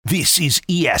This is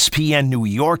ESPN New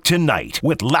York Tonight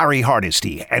with Larry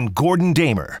Hardesty and Gordon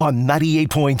Damer on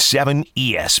 98.7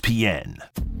 ESPN.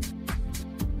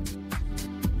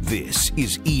 This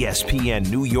is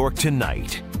ESPN New York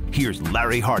Tonight. Here's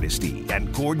Larry Hardesty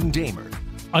and Gordon Damer.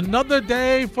 Another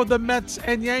day for the Mets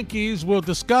and Yankees. We'll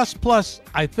discuss. Plus,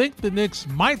 I think the Knicks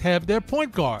might have their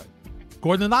point guard.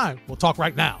 Gordon and I will talk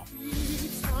right now.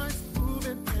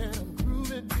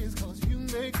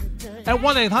 At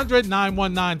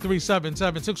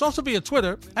 1-800-919-3776. Also via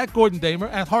Twitter, at Gordon Damer,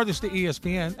 at Hardesty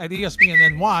ESPN, at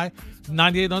ESPNNY,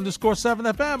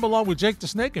 98_7 FM, along with Jake the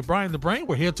Snake and Brian the Brain.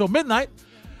 We're here till midnight.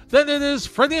 Then it is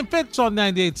Freddie and Fitz on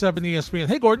 98.7 ESPN.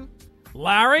 Hey, Gordon.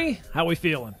 Larry, how we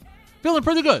feeling? Feeling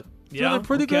pretty good. Feeling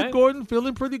pretty okay. good, Gordon.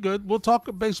 Feeling pretty good. We'll talk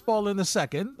baseball in a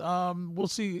second. We'll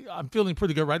see. I'm feeling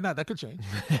pretty good right now. That could change.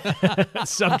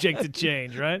 Subject to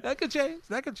change, right? That could change.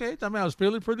 I mean, I was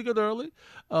feeling pretty good early.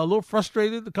 A little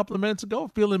frustrated a couple of minutes ago.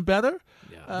 Feeling better.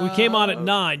 Yeah. We came on at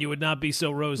 9. You would not be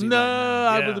so rosy. No, right now.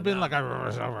 I would have been like,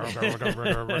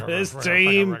 this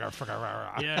team.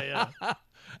 Yeah.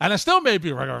 And I still may be.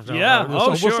 Yeah,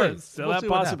 so sure. We'll Still that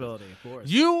possibility, of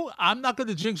course. I'm not going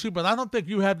to jinx you, but I don't think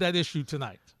you have that issue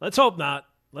tonight. Let's hope not.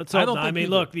 I mean,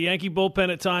 look, do. the Yankee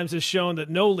bullpen at times has shown that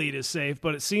no lead is safe,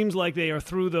 but it seems like they are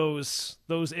through those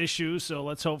issues. So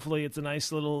let's hopefully it's a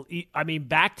nice little,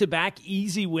 back-to-back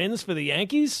easy wins for the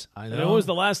Yankees. I know. And when was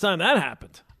the last time that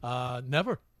happened?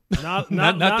 Never. Not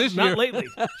this year. Not lately.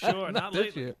 Sure, not lately.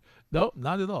 this year. No,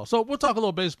 not at all. So we'll talk a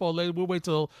little baseball later. We'll wait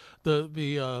till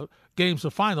the games are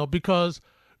final because,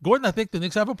 Gordon, I think the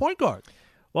Knicks have a point guard.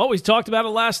 Well, we talked about it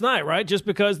last night, right? Just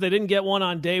because they didn't get one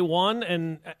on day one.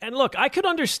 And look, I could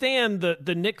understand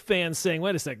the Knicks fans saying,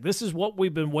 wait a sec, this is what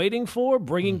we've been waiting for,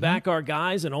 bringing back our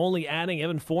guys and only adding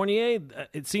Evan Fournier.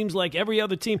 It seems like every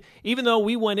other team, even though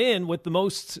we went in with the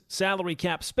most salary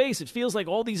cap space, it feels like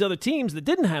all these other teams that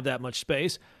didn't have that much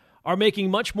space are making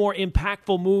much more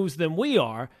impactful moves than we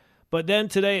are. But then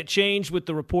today it changed with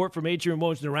the report from Adrian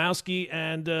Wojnarowski,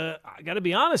 and I got to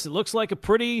be honest, it looks like a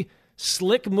pretty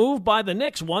slick move by the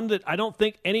Knicks, one that I don't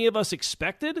think any of us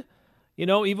expected. You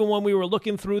know, even when we were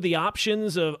looking through the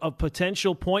options of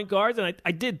potential point guards, and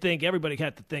I did think everybody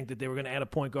had to think that they were going to add a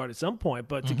point guard at some point,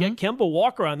 but to get Kemba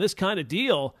Walker on this kind of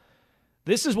deal,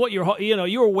 this is what you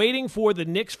were waiting for the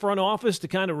Knicks front office to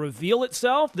kind of reveal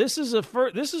itself. This is a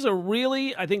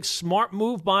really, I think, smart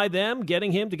move by them,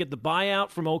 getting him to get the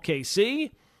buyout from OKC,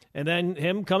 and then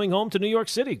him coming home to New York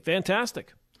City.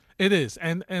 Fantastic. It is,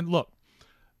 and look,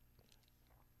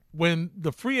 when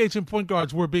the free agent point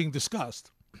guards were being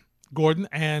discussed, Gordon,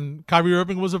 and Kyrie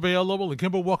Irving was available, and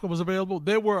Kemba Walker was available,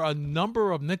 there were a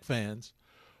number of Knicks fans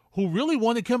who really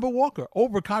wanted Kemba Walker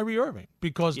over Kyrie Irving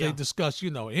because they discussed,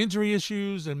 injury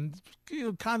issues and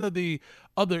kind of the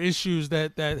other issues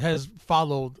that has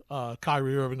followed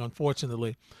Kyrie Irving,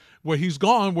 unfortunately, where he's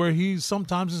gone, where he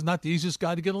sometimes is not the easiest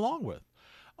guy to get along with.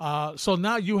 So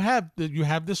now you have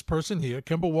this person here.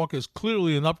 Kemba Walker is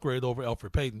clearly an upgrade over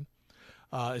Elfrid Payton.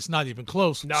 It's not even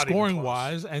close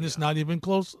scoring-wise, and it's not even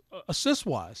close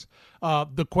assist-wise.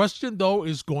 The question, though,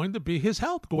 is going to be his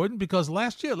health, Gordon, because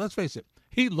last year, let's face it,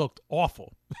 he looked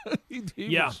awful. he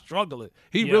was struggling.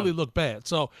 He really looked bad.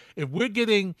 So if we're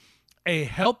getting a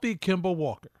healthy Kemba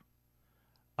Walker,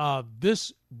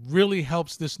 this really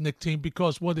helps this Knicks team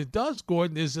because what it does,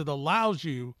 Gordon, is it allows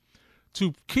you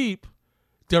to keep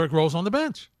Derrick Rose on the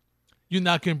bench. You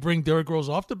now can bring Derrick Rose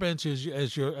off the bench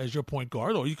as your point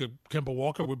guard, or Kemba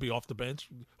Walker would be off the bench,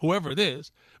 whoever it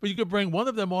is. But you could bring one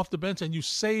of them off the bench and you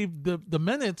save the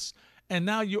minutes. And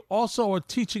now you also are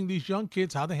teaching these young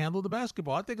kids how to handle the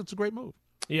basketball. I think it's a great move.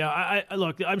 Yeah, I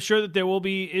look, I'm sure that there will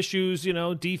be issues,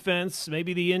 defense,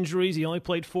 maybe the injuries. He only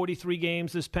played 43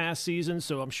 games this past season,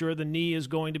 so I'm sure the knee is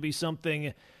going to be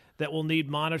something that will need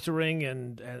monitoring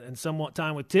and somewhat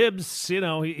time with Tibbs.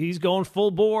 He's going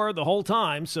full bore the whole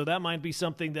time, so that might be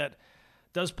something that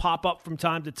does pop up from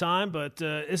time to time, but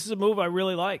this is a move I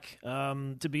really like.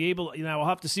 To be able, we'll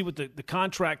have to see what the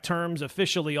contract terms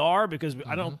officially are because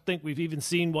I don't think we've even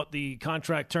seen what the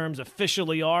contract terms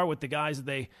officially are with the guys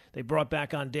that they brought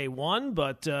back on day one.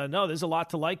 But no, there's a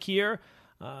lot to like here.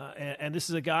 And this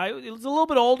is a guy who's a little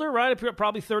bit older, right?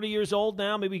 Probably 30 years old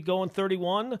now, maybe going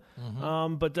 31,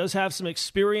 but does have some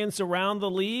experience around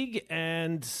the league.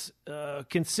 And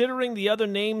considering the other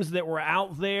names that were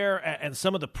out there and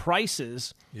some of the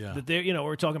prices that they're,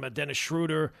 we're talking about Dennis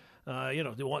Schroeder,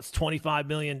 who wants $25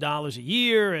 million a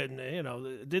year, and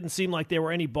it didn't seem like there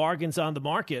were any bargains on the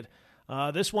market.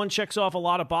 This one checks off a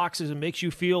lot of boxes and makes you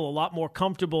feel a lot more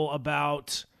comfortable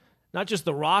about not just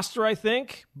the roster, I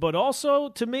think, but also,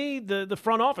 to me, the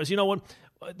front office.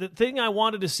 the thing I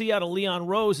wanted to see out of Leon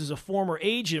Rose as a former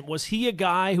agent, was he a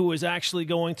guy who was actually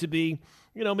going to be,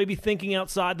 maybe thinking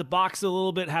outside the box a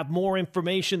little bit, have more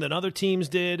information than other teams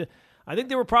did? I think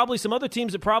there were probably some other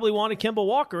teams that probably wanted Kemba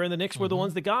Walker, and the Knicks were the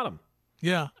ones that got him.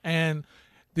 Yeah, and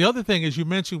the other thing is, you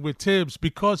mentioned with Tibbs,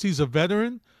 because he's a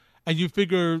veteran, and you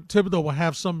figure Thibodeau will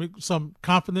have some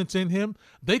confidence in him,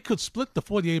 they could split the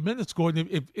 48 minutes,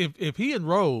 Gordon. If he and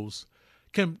Rose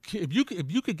if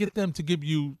you could get them to give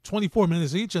you 24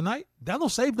 minutes each a night, that'll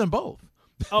save them both.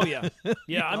 Oh yeah,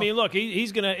 yeah. I mean, look,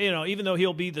 he's gonna, even though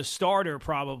he'll be the starter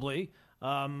probably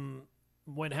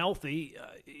when healthy,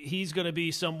 he's gonna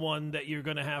be someone that you're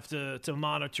gonna have to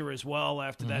monitor as well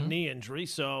after that knee injury.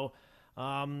 So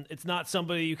it's not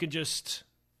somebody you can just.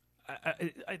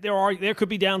 There could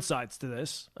be downsides to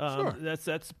this. Sure.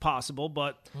 That's possible,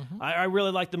 but I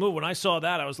really like the move. When I saw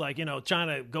that, I was like, trying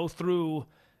to go through.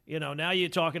 Now you're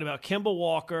talking about Kemba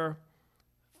Walker,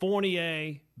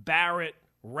 Fournier, Barrett,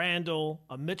 Randall,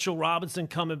 Mitchell Robinson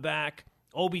coming back,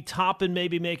 Obi Toppin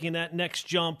maybe making that next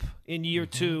jump in year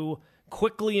two,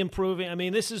 quickly improving. I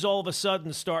mean, this is all of a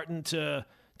sudden starting to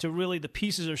really, the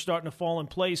pieces are starting to fall in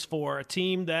place for a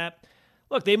team that,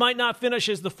 look, they might not finish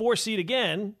as the 4 seed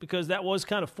again, because that was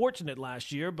kind of fortunate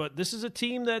last year, but this is a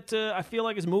team that I feel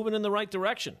like is moving in the right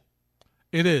direction.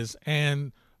 It is,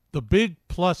 and the big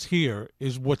plus here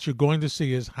is what you're going to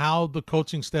see is how the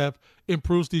coaching staff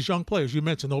improves these young players. You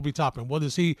mentioned Obi Toppin. What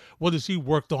has he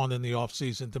worked on in the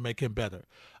offseason to make him better?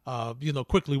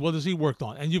 Quickly, what has he worked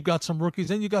on? And you've got some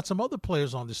rookies, and you've got some other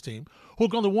players on this team who are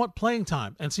going to want playing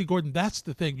time. And see, Gordon, that's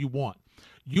the thing you want.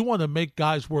 You want to make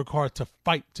guys work hard to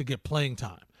fight to get playing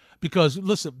time. Because,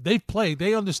 listen, they've played.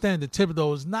 They understand that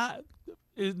Thibodeau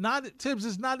Tibbs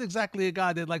is not exactly a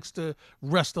guy that likes to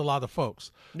rest a lot of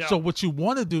folks. No. So what you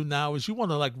want to do now is you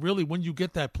want to, really, when you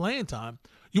get that playing time,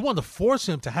 you want to force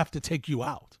him to have to take you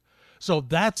out. So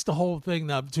that's the whole thing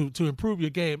now to improve your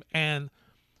game. And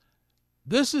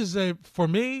this is for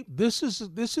me, this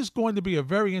is going to be a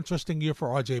very interesting year for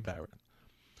RJ Barrett,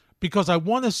 because I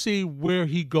want to see where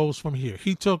he goes from here.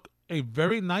 He took a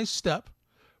very nice step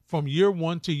from year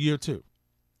one to year two.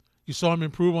 You saw him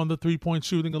improve on the three-point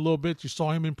shooting a little bit. You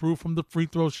saw him improve from the free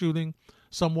throw shooting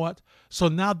somewhat. So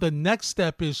now the next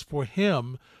step is for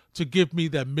him to give me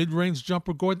that mid-range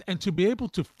jumper, Gordon, and to be able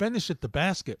to finish at the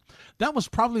basket. That was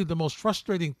probably the most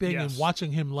frustrating thing in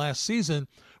watching him last season,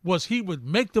 was he would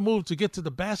make the move to get to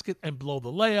the basket and blow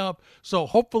the layup. So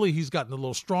hopefully he's gotten a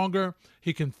little stronger.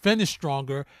 He can finish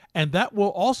stronger, and that will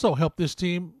also help this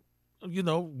team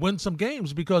win some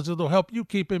games, because it'll help you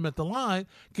keep him at the line,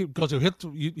 because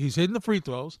he's hitting the free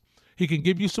throws. He can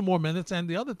give you some more minutes. And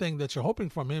the other thing that you're hoping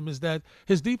from him is that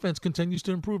his defense continues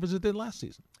to improve as it did last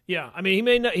season. Yeah, I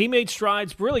mean, he made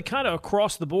strides really kind of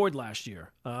across the board last year.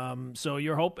 So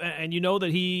your hope, and that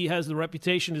he has the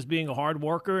reputation as being a hard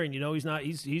worker, and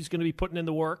he's going to be putting in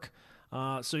the work.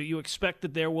 So you expect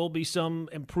that there will be some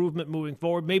improvement moving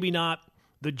forward. Maybe not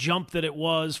the jump that it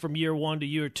was from year one to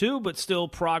year two, but still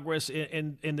progress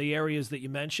in the areas that you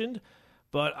mentioned.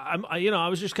 But I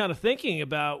was just kind of thinking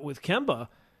about with Kemba,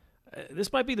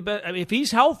 this might be the best. I mean, if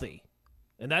he's healthy,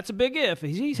 and that's a big if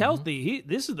he's healthy,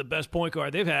 this is the best point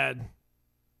guard they've had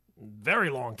very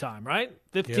long time, right?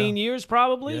 15 years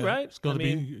probably, right? It's going to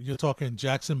be, you're talking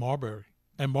Jackson Marbury.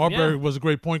 And Marbury was a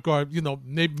great point guard.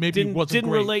 Maybe he wasn't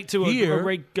great relate to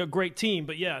a great team,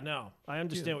 but I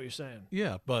understand what you're saying.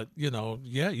 Yeah, but you're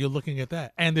looking at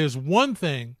that. And there's one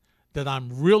thing that I'm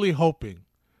really hoping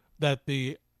that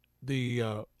the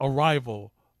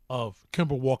arrival of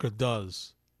Kemba Walker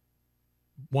does.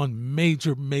 One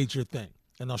major thing,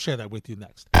 and I'll share that with you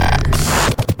next.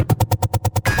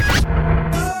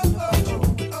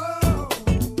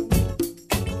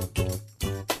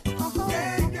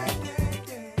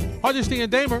 Hardesty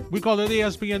and Damer, we call it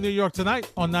ESPN New York Tonight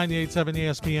on 98.7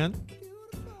 ESPN.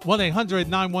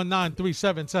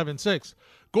 1-800-919-3776.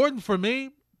 Gordon, for me,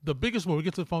 the biggest move, we'll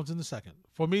get to the phones in a second.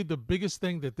 For me, the biggest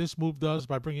thing that this move does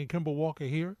by bringing Kemba Walker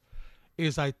here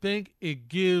is I think it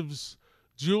gives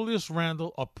Julius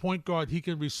Randle a point guard he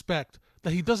can respect,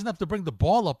 that he doesn't have to bring the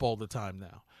ball up all the time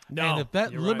now. No, and if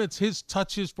that limits his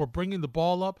touches for bringing the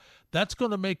ball up, that's going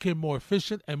to make him more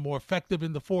efficient and more effective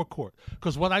in the forecourt.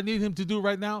 Because what I need him to do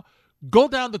right now, go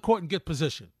down the court and get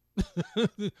position.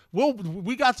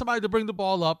 We got somebody to bring the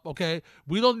ball up, okay?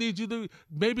 We don't need you to.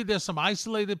 Maybe there's some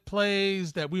isolated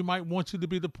plays that we might want you to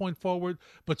be the point forward,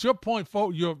 but your point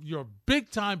forward, your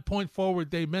big time point forward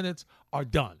day minutes are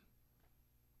done.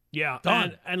 Yeah,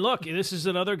 and look, this is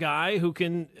another guy who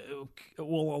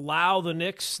will allow the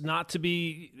Knicks not to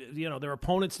be, their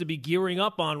opponents to be gearing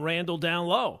up on Randall down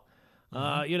low.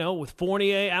 With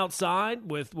Fournier outside,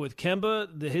 with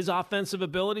Kemba, his offensive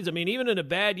abilities. I mean, even in a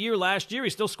bad year last year, he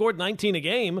still scored 19 a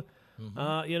game.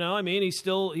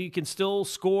 He can still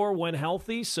score when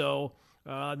healthy. So,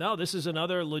 no, this is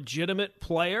another legitimate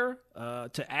player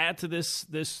to add to this.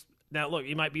 Now, look,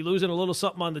 you might be losing a little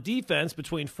something on the defense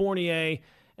between Fournier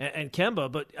and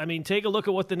Kemba, but, I mean, take a look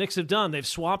at what the Knicks have done. They've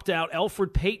swapped out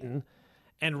Elfrid Payton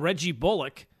and Reggie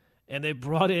Bullock, and they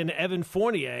brought in Evan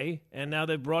Fournier, and now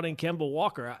they've brought in Kemba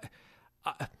Walker.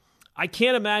 I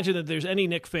can't imagine that there's any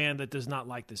Knick fan that does not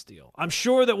like this deal. I'm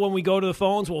sure that when we go to the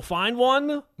phones, we'll find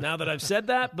one, now that I've said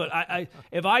that. But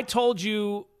if I told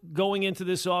you going into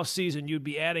this offseason you'd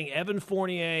be adding Evan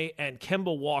Fournier and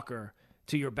Kemba Walker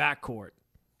to your backcourt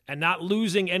and not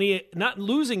losing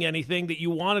anything that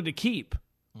you wanted to keep,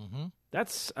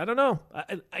 that's, I don't know.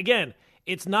 Again,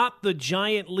 it's not the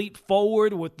giant leap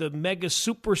forward with the mega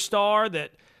superstar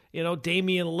that,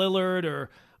 Damian Lillard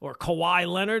or Kawhi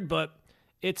Leonard, but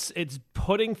it's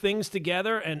putting things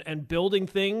together and building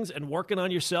things and working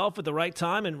on yourself at the right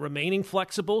time and remaining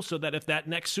flexible so that if that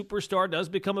next superstar does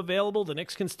become available, the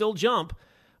Knicks can still jump.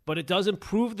 But it does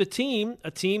improve the team,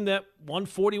 a team that won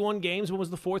 41 games and was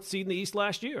the 4th seed in the East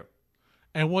last year.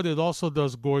 And what it also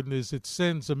does, Gordon, is it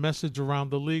sends a message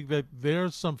around the league that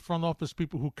there's some front office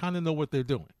people who kind of know what they're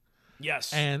doing.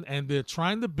 Yes. And they're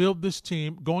trying to build this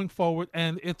team going forward,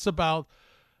 and it's about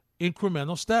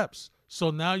incremental steps. So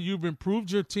now you've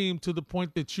improved your team to the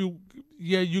point that your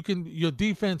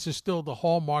defense is still the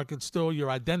hallmark, it's still your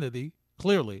identity,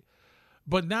 clearly.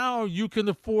 But now you can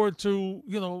afford to,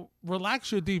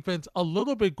 relax your defense a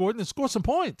little bit, Gordon, and score some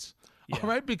points. Yeah. All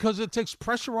right, because it takes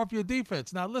pressure off your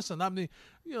defense. Now, listen, I mean,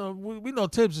 we know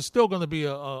Tibbs is still going to be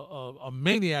a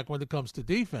maniac when it comes to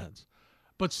defense.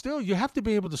 But still, you have to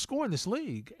be able to score in this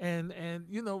league. And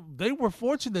they were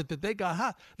fortunate that they got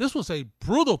hot. This was a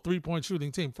brutal three-point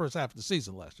shooting team first half of the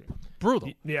season last year.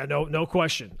 Brutal. Yeah, no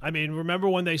question. I mean, remember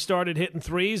when they started hitting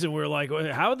threes and we were like,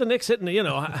 how are the Knicks hitting, they're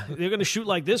going to shoot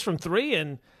like this from three?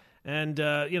 And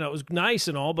it was nice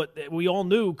and all, but we all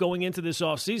knew going into this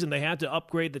offseason they had to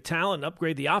upgrade the talent,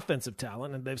 upgrade the offensive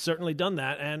talent, and they've certainly done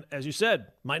that. And as you said,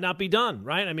 might not be done,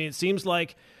 right? I mean, it seems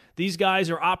like these guys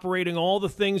are operating all the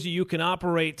things you can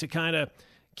operate to kind of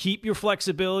keep your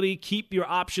flexibility, keep your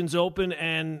options open,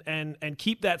 and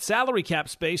keep that salary cap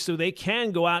space so they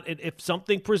can go out and if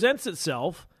something presents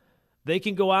itself, they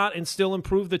can go out and still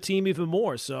improve the team even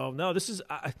more. So, no, this is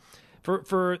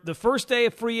for the first day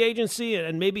of free agency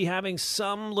and maybe having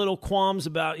some little qualms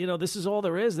about, this is all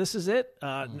there is. This is it.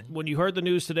 When you heard the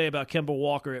news today about Kemba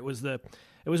Walker, it was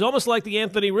almost like the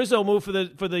Anthony Rizzo move for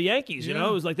the Yankees. It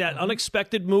was like that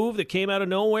unexpected move that came out of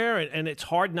nowhere, and it's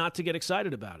hard not to get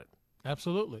excited about it.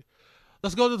 Absolutely.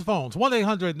 Let's go to the phones.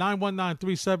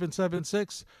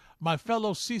 1-800-919-3776. My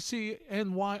fellow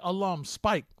CCNY alum,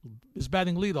 Spike, is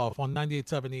batting leadoff on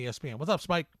 98.7 ESPN. What's up,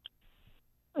 Spike?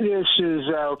 This is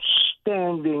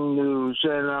outstanding news,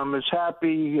 and I'm as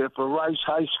happy for Rice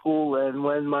High School. And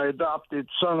when my adopted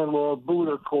son-in-law,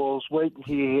 Buddha, calls, wait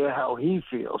until you hear how he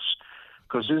feels.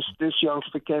 Because this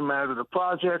youngster came out of the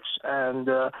projects, and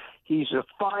he's a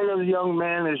finer young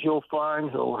man, as you'll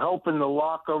find. He'll help in the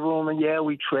locker room. And, yeah,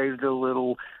 we traded a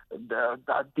little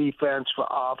defense for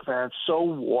offense. So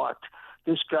what?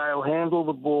 This guy will handle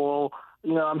the ball.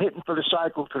 I'm hitting for the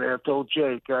cycle today. I told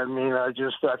Jake. I mean,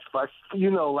 Larry,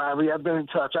 I've been in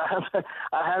touch.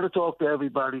 I had to talk to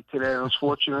everybody today. I was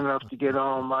fortunate enough to get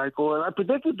on, Michael. And I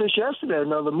predicted this yesterday.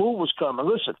 Another move was coming.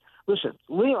 Listen,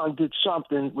 Leon did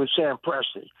something with Sam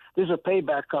Presti. There's a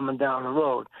payback coming down the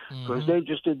road because they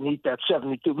just didn't eat that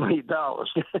 $72 million.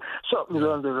 Something's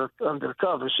under the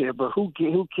covers here, but who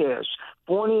cares?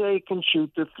 Fournier can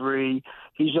shoot the three.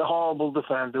 He's a horrible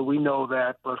defender. We know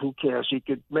that, but who cares?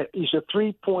 He's a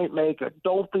three-point maker.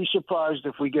 Don't be surprised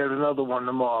if we get another one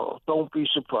tomorrow. Don't be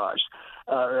surprised.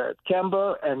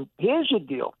 Kemba, and here's the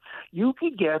deal. You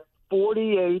could get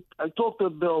 48. I talked to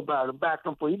Bill about it back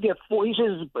and forth. You get 4. He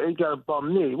says he got a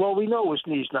bum knee. Well, we know his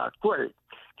knee's not great,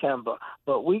 Kemba,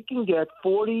 but we can get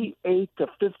 48 to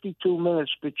 52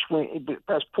 minutes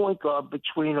as point guard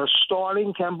between a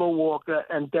starting Kemba Walker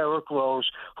and Derrick Rose,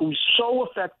 who's so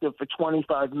effective for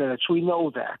 25 minutes. We know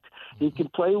that. He can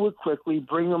play with quickly,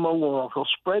 bring them along. He'll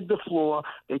spread the floor.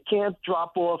 They can't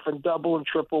drop off and double and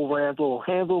triple Randall.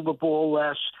 He'll handle the ball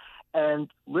less. And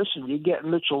listen, you get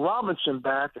Mitchell Robinson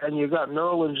back, and you got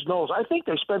Nerlens Knowles. I think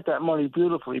they spent that money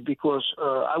beautifully because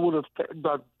I would have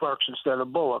done Burks instead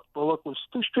of Bullock. Bullock was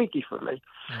too streaky for me.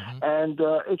 And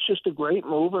it's just a great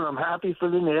move, and I'm happy for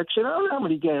the Knicks. And I don't know how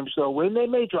many games they'll win. They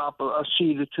may drop a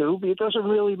seed or two, but it doesn't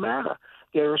really matter.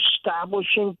 They're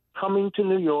establishing coming to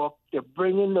New York. They're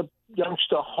bringing the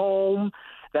youngster home.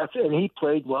 And he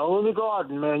played well in the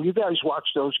Garden, man. You guys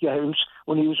watched those games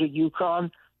when he was at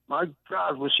UConn. My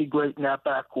God, was he great in that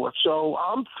backcourt. So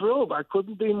I'm thrilled. I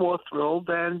couldn't be more thrilled.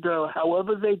 And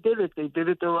however they did it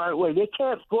the right way. They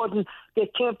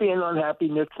can't be an unhappy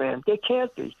Knicks fan. They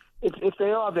can't be. If they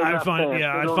are, they're not fans.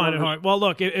 Yeah, I'd find it hard. Well,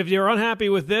 look, if you're unhappy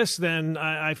with this, then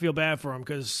I feel bad for them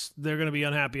because they're going to be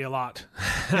unhappy a lot.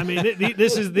 I mean,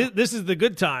 this is the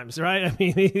good times, right? I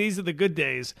mean, these are the good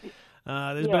days.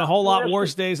 There's been a whole lot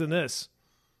worse days than this.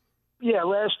 Yeah,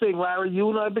 last thing, Larry, you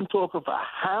and I have been talking for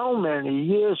how many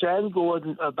years, and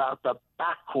Gordon, about the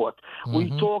backcourt. Mm-hmm.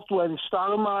 We talked when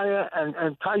Stoudemire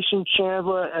and Tyson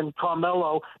Chandler and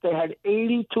Carmelo, they had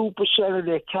 82% of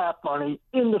their cap money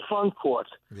in the front court.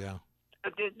 Yeah.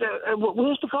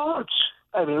 Where's the guards?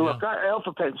 I mean, look,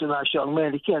 Elfenpein's a nice young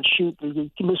man. He can't shoot.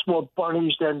 He missed more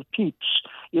bunnies than peeps,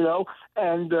 you know.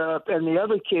 And the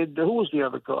other kid, who was the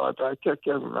other guard? I can't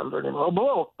remember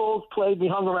anymore. Both played. He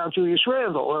hung around Julius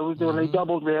Randle. When they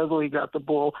doubled Randle, he got the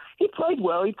ball. He played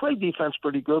well. He played defense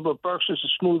pretty good, but Burks is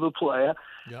a smoother player.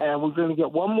 Yep. And we're going to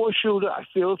get one more shooter. I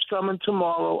feel it's coming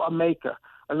tomorrow, a maker,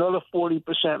 another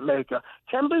 40% maker.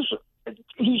 Kemba's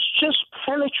he just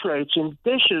penetrates and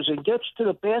dishes and gets to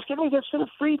the basket and gets to the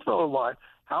free throw line.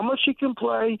 How much he can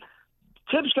play.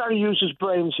 Tibbs got to use his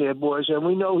brains here, boys, and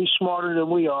we know he's smarter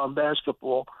than we are in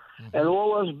basketball. Mm-hmm. And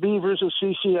all us Beavers of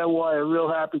CCNY are real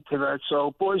happy tonight.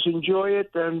 So, boys, enjoy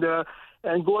it.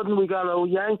 And Gordon, we got a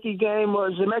Yankee game.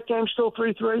 Is the Met game still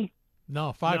 3-3?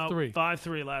 No, 5-3.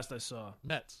 5-3 last I saw.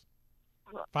 Mets.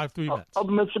 5-3 Mets. Oh,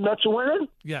 Mets are winning?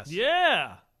 Yes.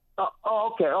 Yeah.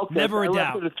 Okay. Never a doubt.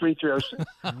 I left it at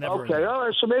 3-3. Never okay, all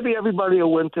right. So maybe everybody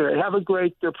will win today. Have a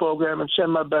great program, and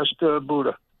send my best to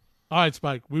Buddha. All right,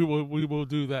 Spike. We will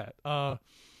do that.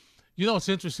 You know, it's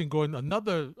interesting, Gordon.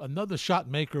 Another shot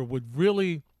maker would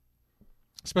really,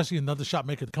 especially another shot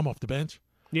maker to come off the bench.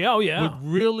 Yeah, would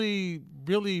really,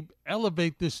 really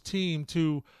elevate this team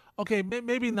to, okay,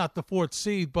 maybe not the 4th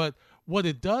seed, but what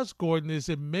it does, Gordon, is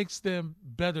it makes them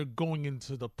better going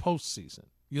into the postseason.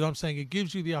 You know what I'm saying? It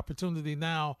gives you the opportunity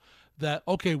now that,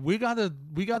 okay, we gotta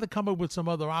come up with some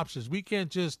other options. We can't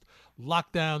just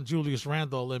lock down Julius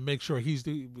Randle and make sure he's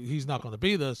not going to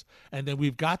beat us, and then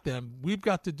we've got them. We've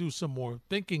got to do some more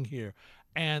thinking here.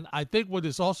 And I think what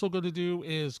it's also going to do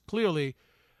is clearly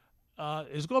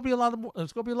it's going to be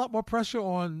a lot more pressure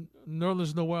on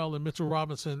Nerlens Noel and Mitchell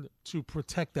Robinson to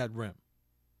protect that rim.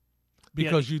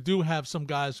 Because you do have some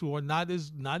guys who are not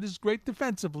as great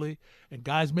defensively, and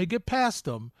guys may get past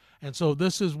them. And so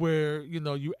this is where, you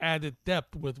know, you added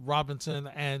depth with Robinson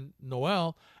and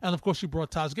Noel. And, of course, you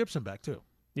brought Taj Gibson back, too.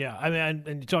 Yeah, I mean, and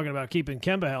you're talking about keeping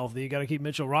Kemba healthy. You got to keep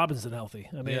Mitchell Robinson healthy.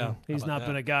 I mean, he's not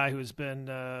been a guy who's been,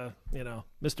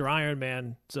 Mr. Iron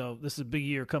Man. So this is a big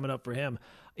year coming up for him.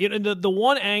 You know, the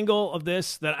one angle of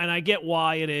this and I get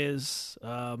why it is,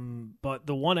 but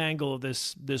the one angle of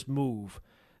this move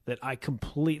that I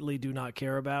completely do not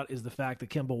care about is the fact that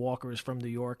Kemba Walker is from New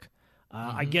York.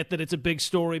 I get that it's a big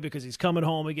story because he's coming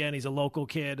home again. He's a local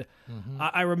kid. Mm-hmm.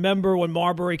 I remember when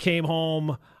Marbury came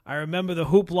home. I remember the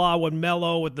hoopla with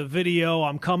Melo with the video.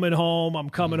 I'm coming home.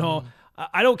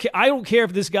 I don't care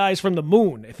if this guy's from the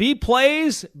moon. If he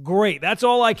plays, great. That's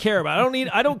all I care about.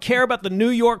 I don't care about the New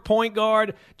York point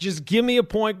guard. Just give me a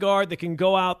point guard that can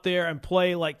go out there and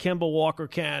play like Kemba Walker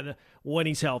can when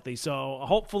he's healthy. So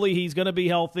hopefully he's going to be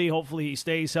healthy. Hopefully he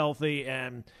stays healthy.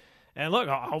 And look,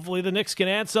 hopefully the Knicks can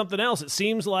add something else. It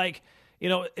seems like,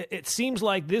 it seems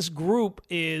like this group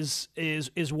is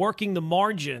working the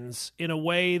margins in a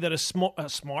way that a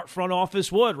smart front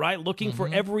office would, right? Looking for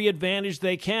every advantage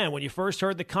they can. When you first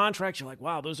heard the contracts, you're like,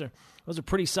 wow, those are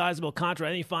pretty sizable contracts.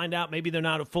 And you find out maybe they're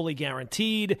not fully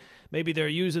guaranteed. Maybe they're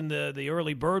using the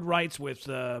early bird rights with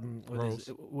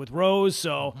Rose.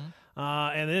 So.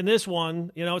 And then this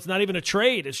one, it's not even a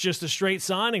trade. It's just a straight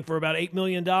signing for about $8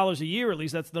 million a year. At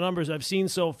least that's the numbers I've seen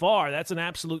so far. That's an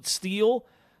absolute steal.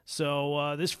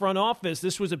 So this front office,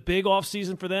 this was a big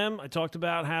offseason for them. I talked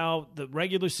about how the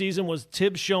regular season was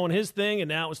Tibbs showing his thing, and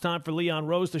now it was time for Leon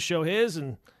Rose to show his,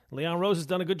 and Leon Rose has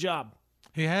done a good job.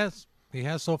 He has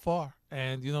so far.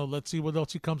 And, let's see what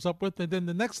else he comes up with. And then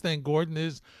the next thing, Gordon,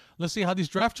 is let's see how these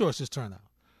draft choices turn out.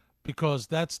 Because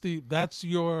that's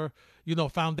your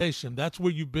foundation. That's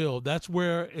where you build. That's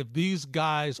where if these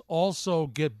guys also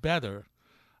get better,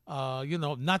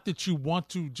 not that you want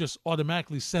to just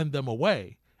automatically send them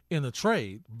away in a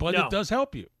trade, but it does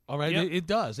help you. All right, it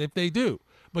does if they do.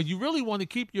 But you really want to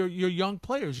keep your young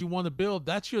players. You want to build.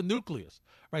 That's your nucleus,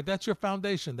 right? That's your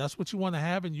foundation. That's what you want to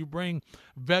have, and you bring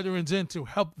veterans in to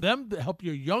help them, to help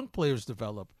your young players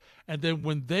develop. And then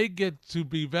when they get to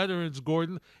be veterans,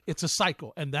 Gordon, it's a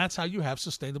cycle, and that's how you have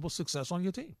sustainable success on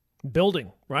your team.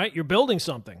 building, right? You're building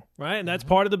something, right? And that's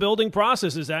part of the building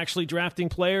process is actually drafting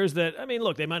players that, I mean,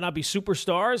 look, they might not be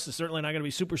superstars. They're certainly not going to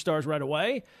be superstars right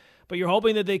away, but you're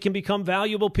hoping that they can become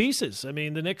valuable pieces. I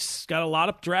mean, the Knicks got a lot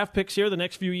of draft picks here the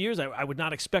next few years. I would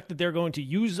not expect that they're going to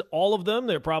use all of them.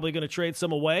 They're probably going to trade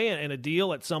some away in a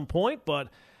deal at some point, but,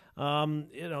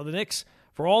 the Knicks,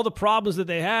 for all the problems that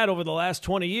they had over the last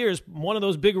 20 years, one of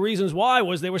those big reasons why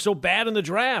was they were so bad in the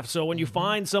draft. So when you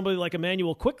find somebody like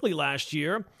Emmanuel Quickley last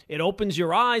year, it opens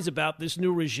your eyes about this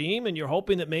new regime, and you're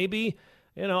hoping that maybe,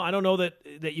 I don't know that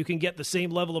you can get the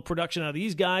same level of production out of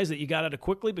these guys that you got out of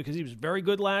Quickley because he was very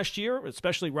good last year,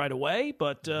 especially right away.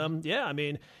 But,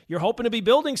 you're hoping to be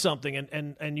building something,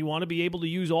 and you want to be able to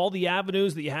use all the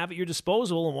avenues that you have at your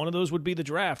disposal, and one of those would be the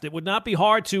draft. It would not be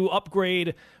hard to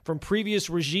upgrade from previous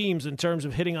regimes in terms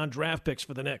of hitting on draft picks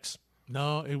for the Knicks.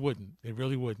 No, it wouldn't. It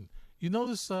really wouldn't. You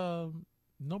notice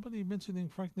nobody mentioning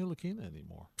Frank Ntilikina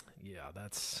anymore. Yeah,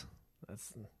 that's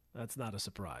not a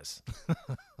surprise.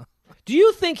 Do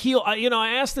you think he'll?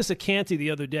 I asked this of Canty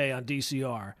the other day on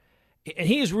DCR, and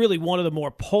he is really one of the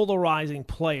more polarizing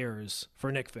players for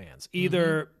Knicks fans.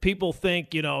 Either people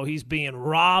think he's being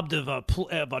robbed of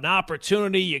an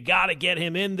opportunity. You got to get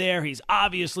him in there. He's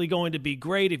obviously going to be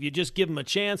great if you just give him a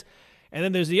chance. And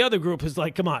then there's the other group who's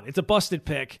like, come on, it's a busted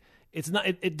pick. It's not.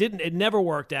 It never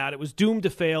worked out. It was doomed to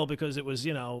fail because it was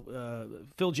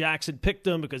Phil Jackson picked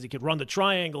him because he could run the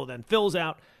triangle. Then Phil's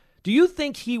out. Do you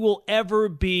think he will ever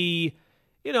be,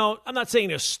 I'm not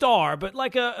saying a star, but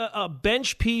like a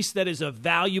bench piece that is a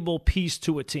valuable piece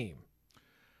to a team?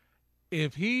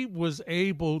 If he was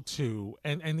able to,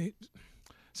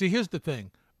 see, here's the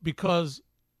thing, because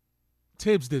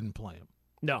Tibbs didn't play him.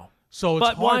 No. So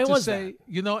it's hard to say,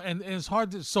 that? And it's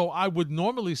hard to, so I would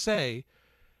normally say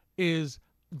is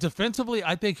defensively,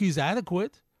 I think he's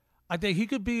adequate. I think he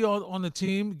could be on the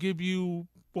team, give you,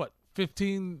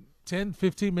 10,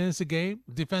 15 minutes a game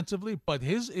defensively, but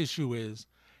his issue is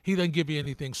he doesn't give you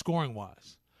anything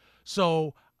scoring-wise.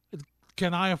 So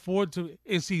can I afford to –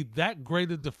 is he that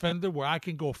great a defender where I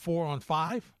can go 4 on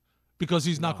 5 because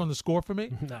he's not going to score for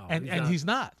me? No, he's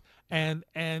not. And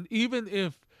even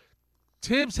if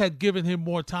Tibbs had given him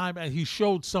more time and he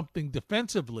showed something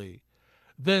defensively,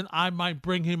 then I might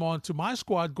bring him onto my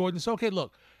squad, Gordon, and say, okay,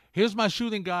 look, here's my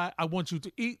shooting guy. I want you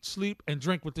to eat, sleep, and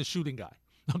drink with this shooting guy.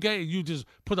 Okay, you just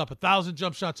put up 1,000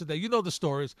 jump shots a day. You know the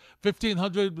stories,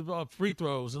 1,500 free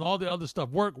throws and all the other stuff.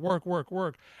 Work.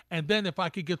 And then if I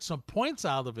could get some points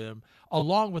out of him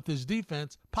along with his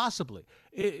defense, possibly.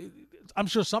 I'm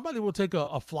sure somebody will take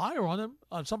a flyer on him.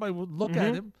 Somebody will look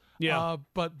at him. Yeah.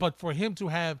 But for him to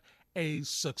have a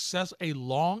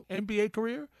long NBA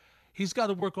career, he's got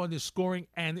to work on his scoring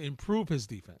and improve his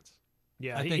defense.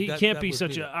 Yeah, he can't be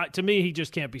such to me, he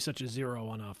just can't be such a zero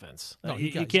on offense. No, he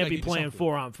can't be playing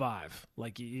 4 on 5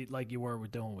 like you were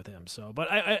doing with him. So, but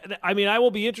I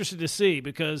will be interested to see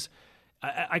because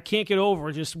I can't get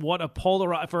over just what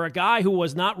a for a guy who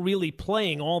was not really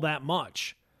playing all that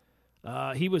much.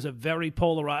 He was a very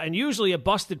polarized, and usually a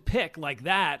busted pick like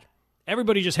that,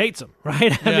 everybody just hates him,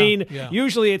 right?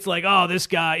 Usually it's like, oh, this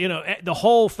guy, the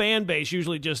whole fan base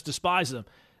usually just despises him.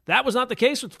 That was not the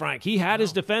case with Frank. He had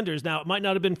his defenders. Now, it might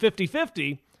not have been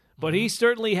 50-50, but he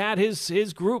certainly had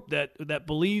his group that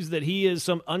believes that he is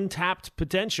some untapped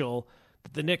potential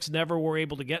that the Knicks never were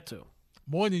able to get to.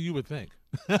 More than you would think.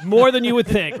 More than you would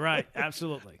think, right.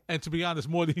 Absolutely. And to be honest,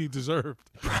 more than he deserved.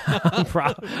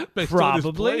 Probably.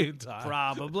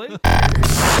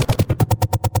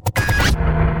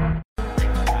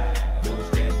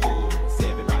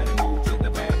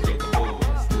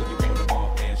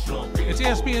 It's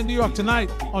ESPN New York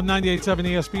tonight on 98.7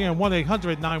 ESPN,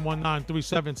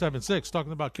 1-800-919-3776,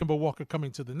 talking about Kemba Walker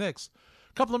coming to the Knicks.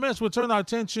 A couple of minutes, we'll turn our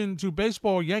attention to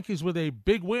baseball. Yankees with a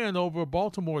big win over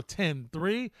Baltimore,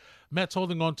 10-3. Mets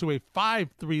holding on to a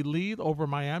 5-3 lead over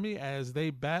Miami as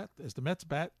the Mets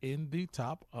bat in the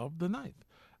top of the ninth.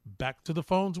 Back to the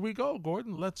phones we go,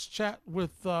 Gordon. Let's chat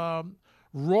with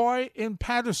Roy in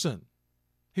Patterson.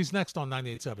 He's next on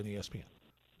 98.7 ESPN.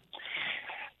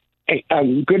 Hey,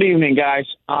 good evening, guys.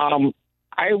 I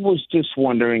was just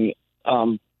wondering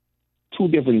two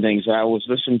different things. I was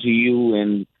listening to you,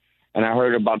 and I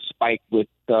heard about Spike with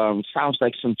sounds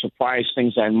like some surprise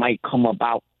things that might come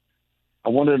about. I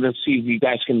wanted to see if you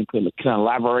guys can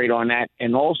elaborate on that.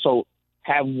 And also,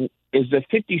 is the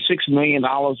 $56 million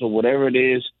or whatever it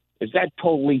is that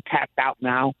totally tapped out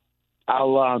now?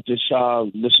 I'll just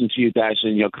listen to you guys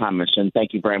and your comments, and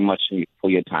thank you very much for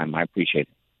your time. I appreciate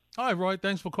it. All right, Roy,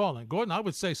 thanks for calling. Gordon, I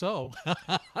would say so.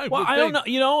 I don't know.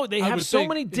 You know, they have so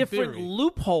many different theory.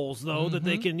 Loopholes, though, that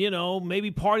they can,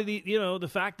 maybe part of the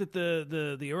fact that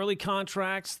the early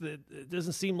contracts, that it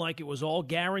doesn't seem like it was all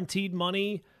guaranteed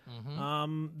money.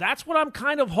 That's what I'm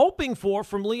kind of hoping for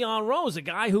from Leon Rose, a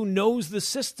guy who knows the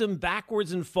system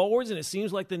backwards and forwards, and it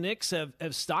seems like the Knicks have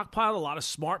stockpiled a lot of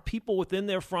smart people within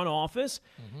their front office.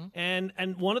 And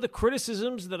one of the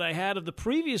criticisms that I had of the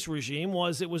previous regime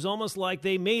was it was almost like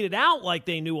they made it out like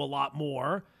they knew a lot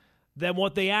more than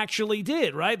what they actually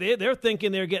did, right? They're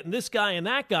thinking they're getting this guy and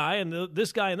that guy, and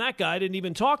this guy and that guy didn't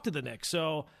even talk to the Knicks.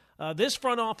 So this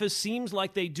front office seems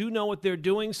like they do know what they're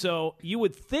doing, so you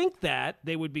would think that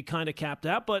they would be kind of capped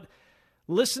out. But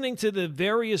listening to the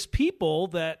various people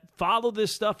that follow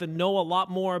this stuff and know a lot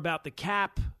more about the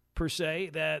cap, per se,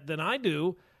 than I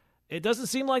do, it doesn't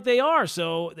seem like they are.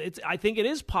 So I think it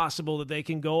is possible that they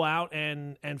can go out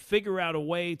and figure out a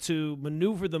way to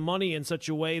maneuver the money in such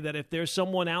a way that if there's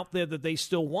someone out there that they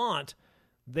still want,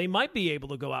 they might be able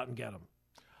to go out and get them.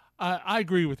 I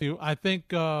agree with you. I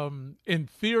think in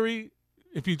theory,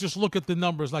 if you just look at the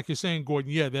numbers, like you're saying,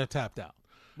 Gordon, yeah, they're tapped out.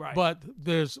 Right. But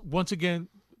there's, once again,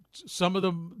 some of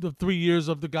the 3 years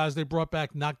of the guys they brought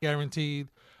back not guaranteed.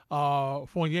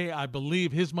 Fournier, I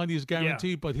believe his money is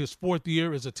guaranteed, but his fourth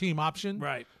year is a team option.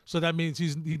 Right. So that means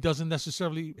he doesn't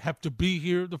necessarily have to be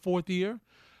here the fourth year.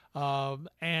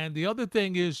 And the other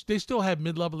thing is they still have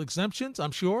mid-level exemptions,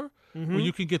 I'm sure, where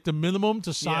you can get the minimum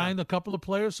to sign a couple of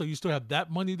players, so you still have that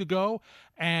money to go.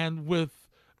 And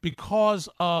because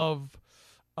of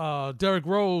Derrick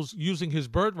Rose using his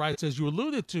bird rights, as you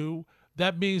alluded to,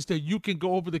 that means that you can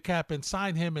go over the cap and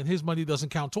sign him, and his money doesn't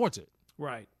count towards it.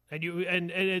 Right.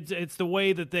 And it's the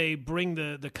way that they bring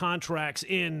the contracts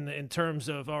in terms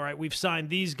of, all right, we've signed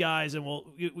these guys, and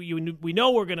we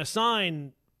know we're going to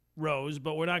sign Rose,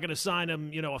 but we're not going to sign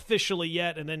him, officially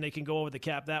yet, and then they can go over the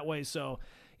cap that way. So,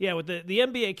 yeah, with the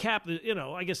NBA cap,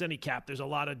 I guess any cap, there's a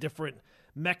lot of different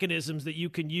mechanisms that you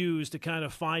can use to kind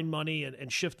of find money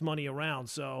and shift money around.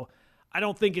 So I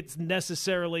don't think it's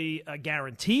necessarily a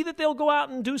guarantee that they'll go out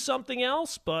and do something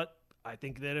else, but I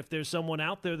think that if there's someone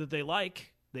out there that they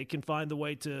like, they can find the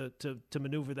way to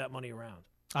maneuver that money around.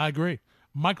 I agree.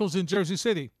 Michael's in Jersey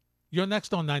City. You're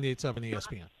next on 98.7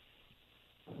 ESPN.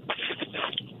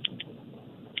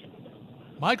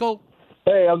 Michael.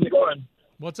 Hey, how's it going?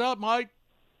 What's up, Mike?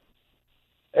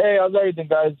 Hey, how's everything,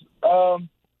 guys? So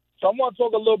I want to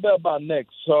talk a little bit about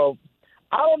Knicks. So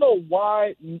I don't know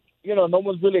why, no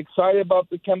one's really excited about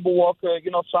the Kemba Walker,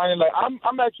 signing. Like,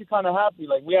 I'm actually kind of happy.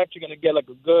 Like, we're actually going to get, like,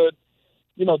 a good,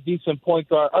 decent point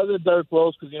guard, other than Derrick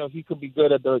Rose, because, he could be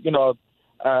good at the,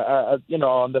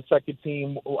 on the second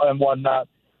team and whatnot.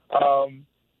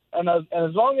 And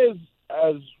as long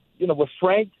as with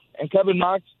Frank and Kevin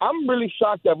Knox, I'm really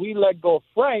shocked that we let go of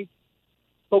Frank,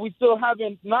 but we still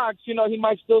haven't Knox. He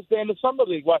might still stay in the summer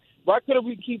league. Why couldn't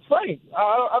we keep Frank?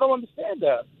 I don't understand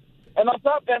that. And on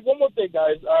top of that, one more thing,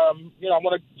 guys. I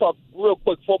want to talk real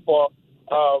quick football,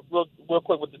 real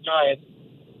quick with the Giants.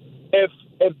 If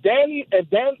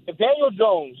Daniel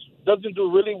Jones doesn't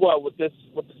do really well with this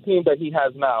team that he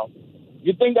has now,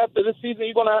 you think after this season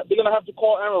they're gonna have to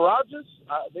call Aaron Rodgers?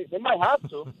 They might have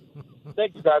to.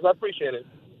 Thank you, guys. I appreciate it.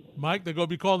 Mike, they're going to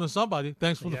be calling somebody.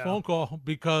 Thanks for the phone call,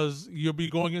 because you'll be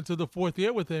going into the fourth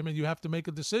year with him, and you have to make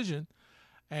a decision.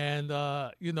 And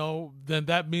then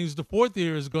that means the fourth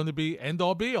year is going to be end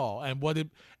all be all. And what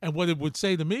it would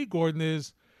say to me, Gordon,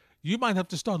 is you might have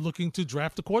to start looking to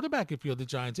draft a quarterback if you're the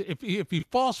Giants. If he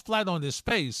falls flat on his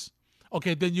face,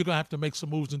 okay, then you're going to have to make some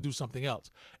moves and do something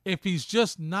else. If he's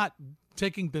just not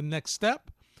taking the next step,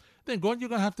 then Gordon, you're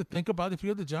going to have to think about, if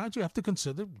you're the Giants, you have to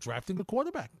consider drafting a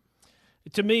quarterback.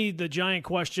 To me, the Giant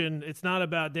question, it's not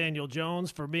about Daniel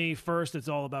Jones. For me, first, it's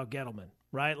all about Gettleman,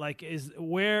 right? Like,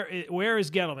 where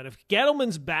is Gettleman? If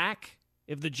Gettleman's back,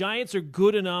 if the Giants are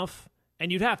good enough,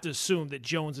 and you'd have to assume that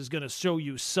Jones is going to show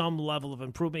you some level of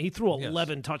improvement. He threw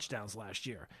 11 touchdowns last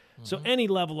year. So any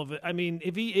level of it, I mean,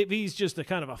 if he's just a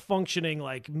kind of a functioning,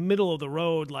 like, middle of the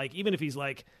road, like, even if he's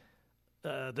like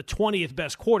the 20th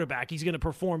best quarterback, he's going to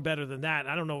perform better than that.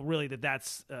 I don't know really that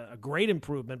that's a great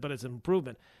improvement, but it's an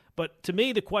improvement. But to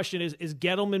me, the question is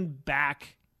Gettleman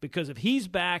back? Because if he's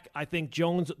back, I think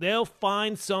Jones, they'll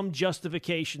find some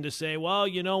justification to say, well,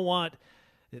 you know what?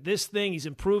 This thing, he's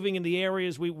improving in the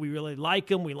areas we really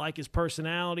like him. We like his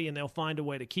personality, and they'll find a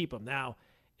way to keep him. Now,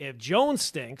 if Jones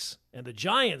stinks and the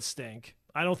Giants stink,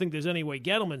 I don't think there's any way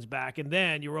Gettleman's back. And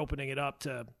then you're opening it up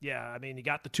to, you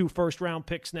got the 2 first-round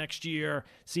picks next year.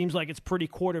 Seems like it's pretty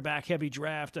quarterback-heavy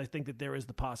draft. I think that there is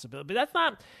the possibility. But that's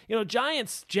not,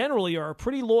 Giants generally are a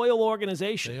pretty loyal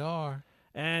organization. They are.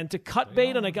 And to cut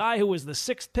bait on a guy who was the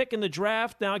 6th pick in the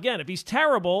draft, now again, if he's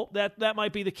terrible, that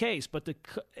might be the case. But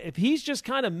if he's just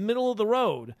kind of middle of the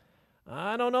road,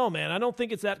 I don't know, man. I don't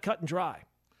think it's that cut and dry.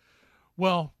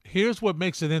 Well, here's what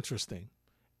makes it interesting,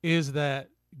 is that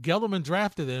Gellerman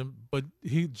drafted him, but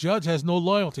Judge has no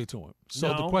loyalty to him.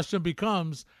 So the question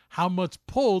becomes, how much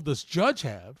pull does Judge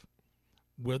have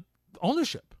with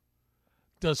ownership?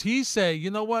 Does he say,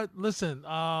 you know what, listen,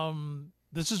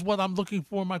 this is what I'm looking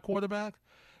for in my quarterback?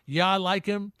 Yeah, I like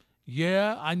him.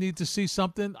 Yeah, I need to see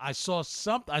something. I saw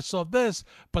this,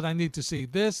 but I need to see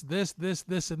this,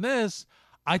 and this.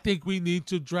 I think we need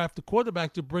to draft a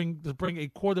quarterback to bring a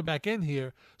quarterback in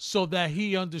here so that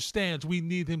he understands we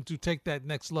need him to take that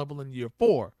next level in year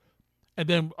 4. And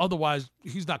then otherwise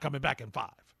he's not coming back in 5.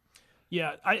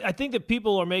 Yeah, I think that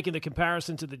people are making the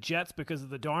comparison to the Jets because of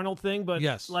the Darnold thing. But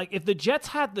yes. Like, if the Jets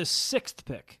had the 6th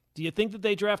pick, do you think that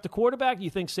they draft a quarterback? Do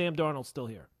you think Sam Darnold's still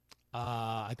here?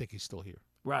 I think he's still here.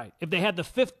 Right. If they had the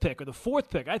 5th pick or the 4th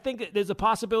pick, I think that there's a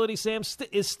possibility Sam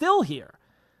is still here.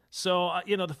 So,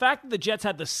 the fact that the Jets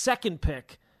had the 2nd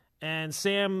pick and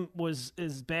Sam was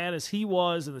as bad as he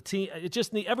was and the team,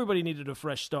 everybody needed a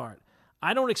fresh start.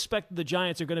 I don't expect the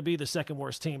Giants are going to be the 2nd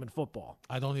worst team in football.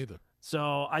 I don't either.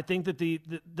 So I think that the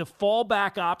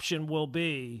fallback option will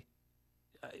be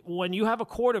when you have a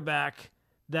quarterback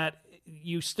that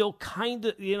you still kind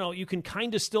of, you can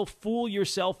kind of still fool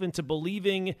yourself into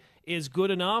believing is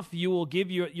good enough, you will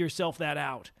give yourself that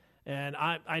out. And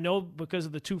I know because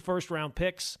of the 2 first-round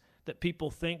picks that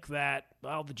people think that,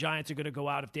 well, the Giants are going to go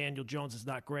out if Daniel Jones is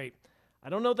not great. I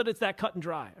don't know that it's that cut and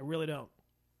dry. I really don't.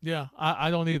 Yeah,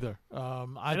 I don't either.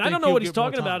 I don't know what he's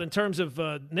talking about in terms of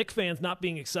Knicks fans not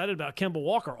being excited about Kemba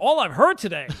Walker. All I've heard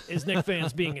today is Knicks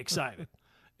fans being excited.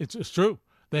 It's true.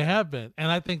 They have been.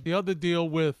 And I think the other deal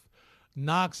with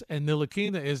Knox and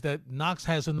Ntilikina is that Knox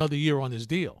has another year on his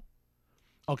deal.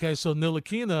 Okay, so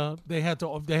Ntilikina, they had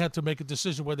to make a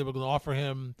decision whether they were going to offer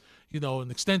him,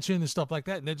 an extension and stuff like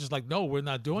that. And they're just like, no, we're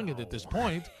not doing it at this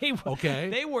point.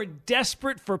 They were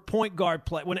desperate for point guard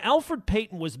play. When Alfred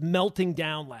Payton was melting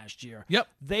down last year, yep,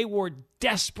 they were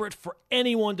desperate for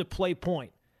anyone to play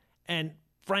point. And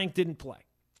Frank didn't play.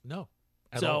 No.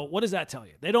 So what does that tell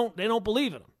you? They don't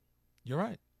believe in him. You're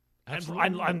right.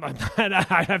 Absolutely. And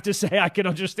I have to say I can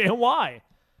understand why.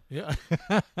 Yeah.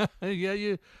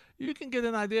 Yeah, you can get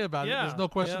an idea about it. There's no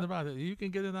question about it. You can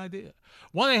get an idea.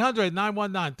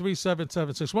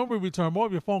 1-800-919-3776. When we return, more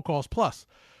of your phone calls. Plus,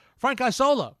 Frank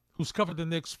Isola, who's covered the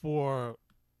Knicks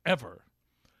forever,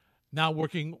 now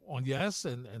working on Yes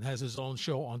and has his own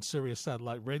show on Sirius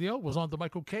Satellite Radio, was on the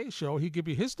Michael Kay Show. He'll give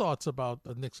you his thoughts about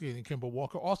the Knicks getting Kemba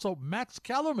Walker. Also, Max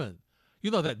Kellerman.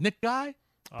 You know that Knick guy?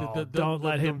 Don't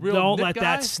let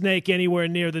that snake anywhere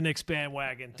near the Knicks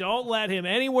bandwagon. Don't let him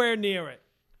anywhere near it.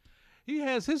 He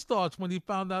has his thoughts when he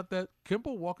found out that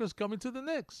Kemba Walker's coming to the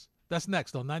Knicks. That's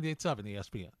next on 98.7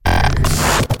 ESPN.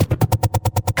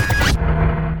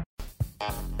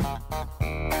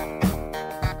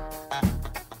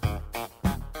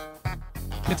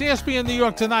 It's ESPN New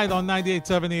York tonight on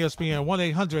 98.7 ESPN.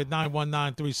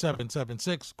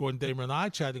 1-800-919-3776. Gordon Damer and I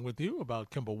chatting with you about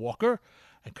Kemba Walker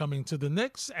and coming to the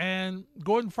Knicks. And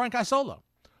Gordon, Frank Isola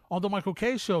on the Michael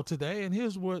Kay Show today. And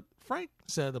here's what Frank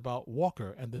said about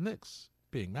Walker and the Knicks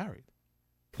being married.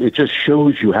 It just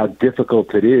shows you how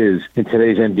difficult it is in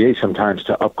today's NBA sometimes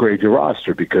to upgrade your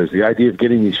roster, because the idea of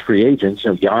getting these free agents,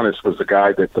 Giannis was the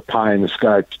guy that the pie in the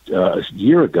sky a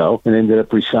year ago and ended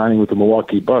up re-signing with the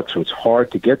Milwaukee Bucks. So it's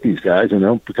hard to get these guys, and they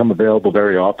don't become available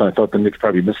very often. I thought the Knicks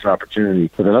probably missed an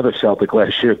opportunity with another Celtic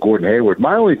last year, Gordon Hayward.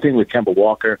 My only thing with Kemba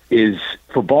Walker is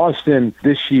for Boston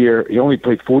this year, he only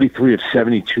played 43 of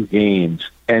 72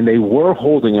 games. And they were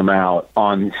holding him out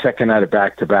on second night of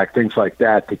back-to-back, things like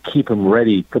that, to keep him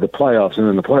ready for the playoffs. And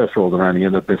then the playoffs rolled around. He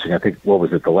ended up missing, I think,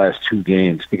 the last 2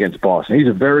 games against Boston. He's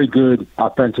a very good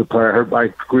offensive player. I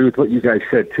agree with what you guys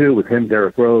said, too, with him,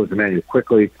 Derrick Rose, Emmanuel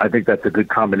Quickley. I think that's a good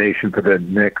combination for the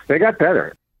Knicks. They got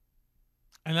better.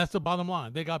 And that's the bottom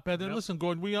line. They got better. Yep. And listen,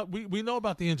 Gordon, we know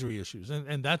about the injury issues,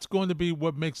 and that's going to be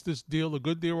what makes this deal a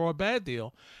good deal or a bad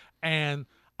deal. And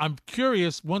I'm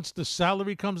curious, once the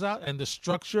salary comes out and the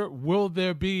structure, will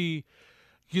there be,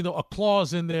 a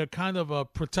clause in there, kind of a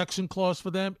protection clause for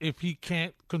them if he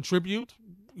can't contribute?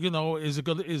 Is it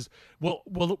is it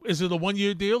a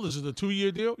 1-year deal? Is it a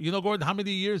 2-year deal? Gordon, how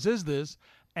many years is this?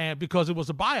 And because it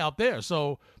was a buyout there,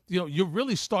 so you're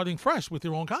really starting fresh with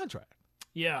your own contract.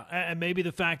 Yeah, and maybe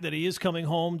the fact that he is coming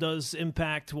home does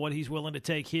impact what he's willing to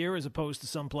take here as opposed to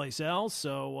someplace else.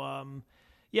 So.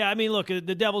 Yeah, I mean, look, the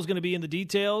devil's going to be in the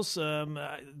details.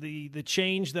 The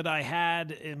change that I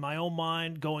had in my own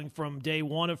mind going from day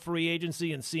one of free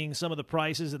agency and seeing some of the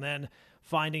prices and then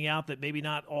finding out that maybe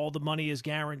not all the money is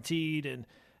guaranteed, and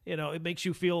it makes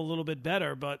you feel a little bit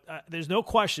better. But there's no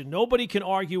question, nobody can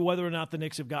argue whether or not the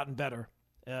Knicks have gotten better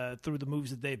through the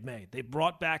moves that they've made. They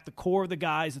brought back the core of the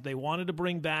guys that they wanted to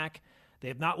bring back. They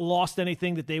have not lost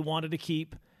anything that they wanted to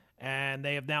keep, and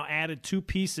they have now added 2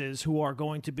 pieces who are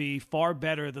going to be far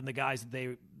better than the guys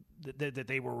that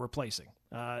they were replacing.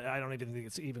 I don't even think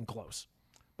it's even close.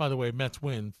 By the way, Mets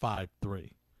win 5-3.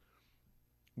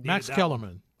 Max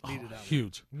Kellerman,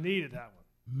 huge. Needed that one.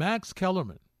 Max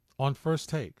Kellerman on First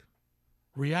Take,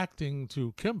 reacting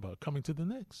to Kemba coming to the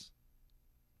Knicks.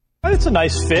 It's a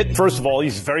nice fit. First of all,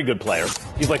 he's a very good player.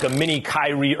 He's like a mini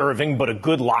Kyrie Irving, but a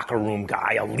good locker room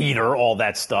guy, a leader, all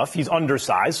that stuff. He's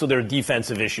undersized, so there are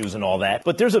defensive issues and all that.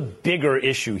 But there's a bigger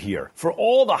issue here. For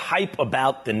all the hype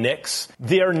about the Knicks,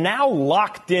 they're now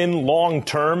locked in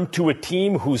long-term to a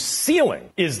team whose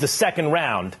ceiling is the second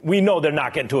round. We know they're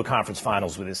not getting to a conference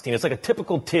finals with this team. It's like a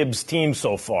typical Tibbs team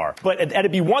so far. But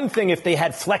it'd be one thing if they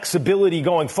had flexibility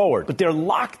going forward. But they're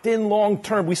locked in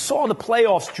long-term. We saw in the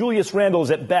playoffs, Julius Randle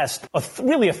is at best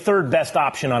really a third best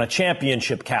option on a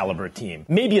championship caliber team.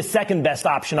 Maybe a second best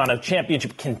option on a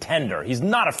championship contender. He's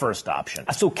not a first option.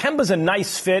 So Kemba's a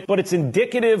nice fit, but it's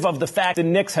indicative of the fact the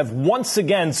Knicks have once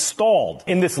again stalled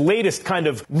in this latest kind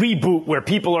of reboot where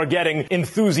people are getting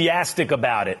enthusiastic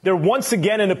about it. They're once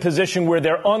again in a position where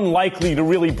they're unlikely to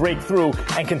really break through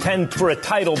and contend for a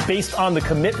title based on the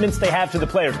commitments they have to the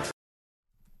players.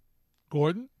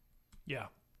 Gordon? Yeah.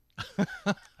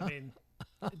 I mean,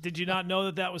 did you not know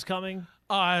that was coming?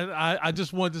 I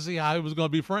just wanted to see how it was going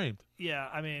to be framed. Yeah,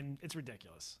 I mean, it's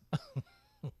ridiculous.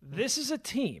 This is a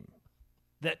team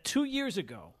that 2 years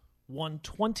ago won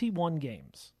 21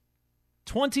 games.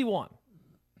 21.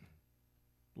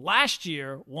 Last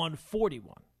year won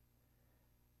 41.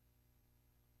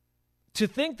 To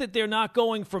think that they're not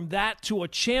going from that to a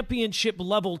championship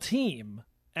level team,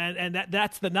 and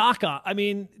that's the knock on. I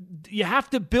mean, you have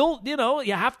to build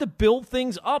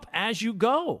things up as you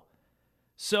go.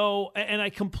 So, and I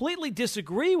completely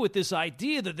disagree with this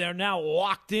idea that they're now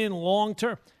locked in long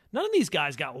term. None of these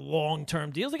guys got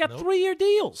long-term deals. They got 3-year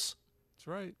deals. That's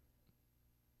right.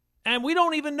 And we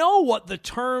don't even know what the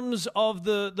terms of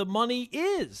the money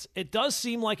is. It does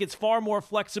seem like it's far more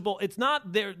flexible. It's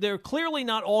not. They're clearly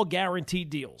not all guaranteed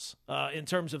deals in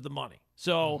terms of the money.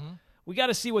 So we got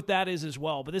to see what that is as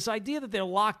well. But this idea that they're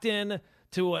locked in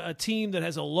to a team that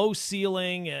has a low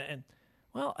ceiling and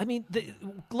well, I mean,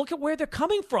 look at where they're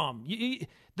coming from.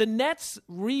 The Nets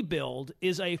rebuild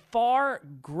is a far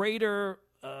greater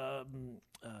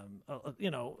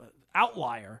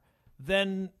outlier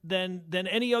than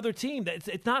any other team.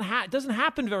 It doesn't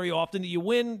happen very often that you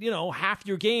win, half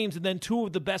your games and then 2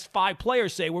 of the best 5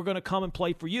 players say we're going to come and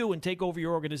play for you and take over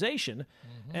your organization.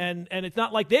 And it's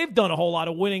not like they've done a whole lot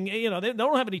of winning. They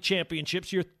don't have any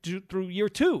championships through year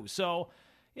 2. So,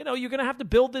 you're going to have to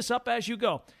build this up as you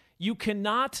go. You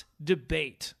cannot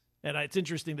debate, and it's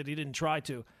interesting that he didn't try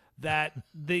to, that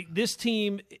this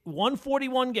team won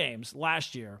 41 games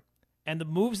last year, and the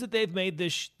moves that they've made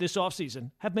this offseason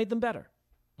have made them better.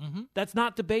 That's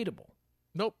not debatable.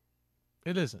 Nope,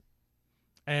 it isn't.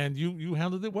 And you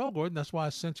handled it well, Gordon. That's why I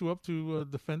sent you up to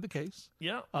defend the case.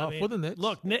 Yeah, for the Knicks.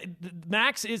 Look,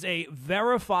 Max is a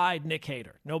verified Knick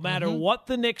hater. No matter what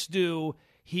the Knicks do,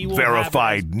 he will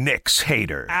verified Knicks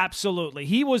hater.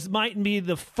 Absolutely, might be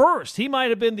the first. He might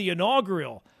have been the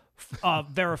inaugural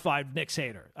verified Knicks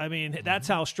hater. I mean, that's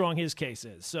how strong his case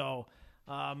is. So,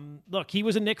 look, he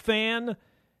was a Knick fan.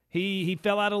 He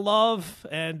fell out of love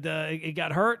and it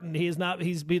got hurt, and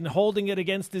he's been holding it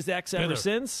against his ex ever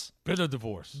since. Bitter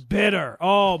divorce. Bitter.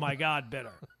 Oh my God,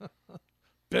 bitter.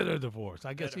 Bitter divorce.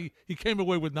 I guess he came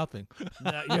away with nothing.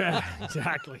 Yeah,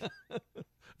 exactly.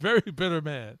 Very bitter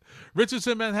man. Richard's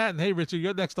in Manhattan. Hey, Richard,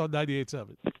 you're next on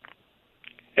 98.7.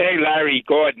 Hey, Larry,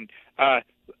 Gordon.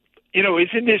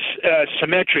 Isn't this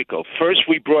symmetrical? First,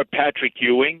 we brought Patrick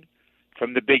Ewing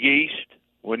from the Big East,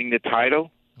 winning the title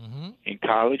in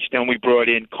college. Then we brought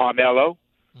in Carmelo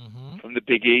from the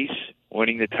Big East,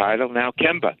 winning the title. Now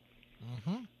Kemba.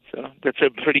 So that's a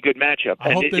pretty good matchup.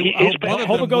 I hope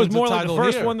it goes more like the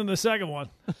first one than the second one.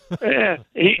 Yeah,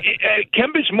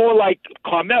 Kemba's more like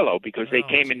Carmelo because they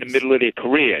came in the middle of their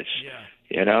careers.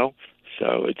 Yeah.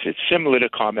 So it's similar to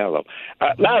Carmelo.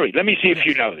 Larry, let me see if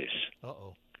you know this.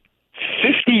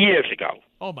 50 years ago.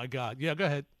 Oh my God! Yeah, go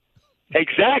ahead.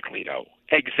 Exactly, though.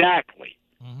 Exactly.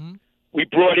 We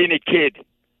brought in a kid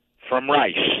from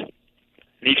Rice. And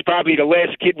he's probably the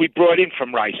last kid we brought in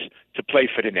from Rice to play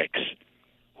for the Knicks.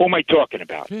 Who am I talking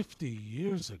about? 50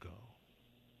 years ago.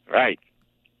 Right.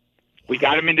 We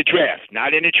got him in the draft,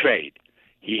 not in a trade.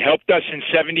 He helped us in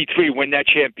 '73 win that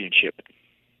championship.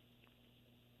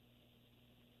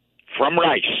 from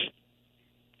Rice.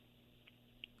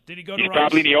 Did he go to He's Rice?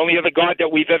 probably the only other guard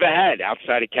that we've ever had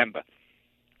outside of Kemba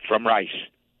from Rice.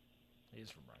 He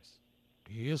is from Rice.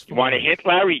 He is from You want a Rice. hint,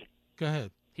 Larry? Go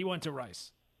ahead. He went to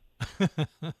Rice.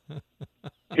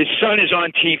 His son is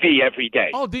on TV every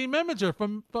day. Oh, Dean Meminger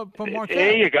from Marquette.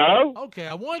 There you go. Okay,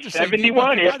 I wanted to say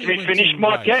 71 Dean, after he went finished to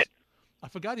Marquette. Rice. I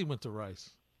forgot he went to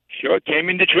Rice. Sure, came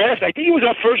in the draft. I think he was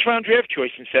our first-round draft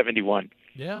choice in 71.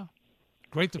 Yeah.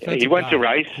 Great defensive he went guy. to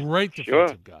Rice. Great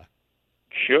defensive guy.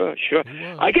 Sure. He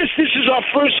was. I guess this is our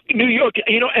first New York,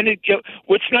 and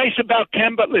what's nice about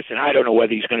Kemba, listen, I don't know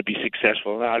whether he's going to be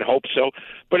successful. I'd hope so.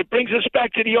 But it brings us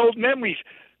back to the old memories.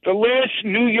 The last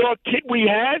New York kid we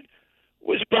had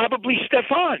was probably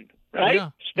Stephon, right?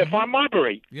 Yeah. Stephon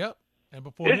Marbury. Yep. And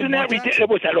before Isn't that ridiculous?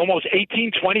 Was that almost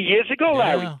 18, 20 years ago,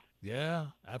 Larry? Yeah,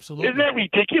 absolutely. Isn't that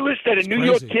ridiculous that It's a New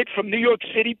York crazy. kid from New York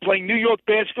City playing New York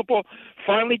basketball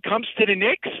finally comes to the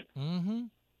Knicks? Mm-hmm.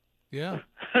 Yeah,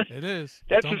 it is.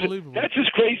 That's It's unbelievable. That's as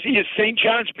crazy as St.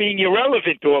 John's being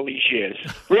irrelevant all these years.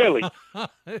 Really.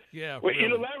 Yeah, Well,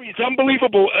 really. Larry, it's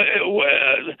unbelievable.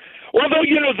 Although,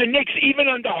 the Knicks, even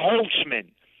under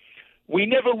Holtzman, we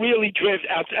never really draft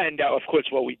out, and of course,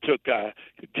 we took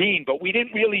Dean, but we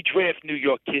didn't really draft New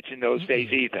York kids in those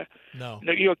days either. No.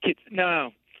 New York kids,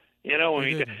 no. There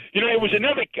was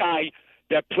another guy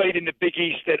that played in the Big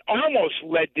East that almost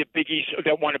led the Big East,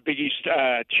 that won a Big East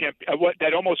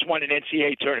that almost won an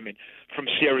NCAA tournament from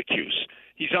Syracuse.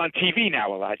 He's on TV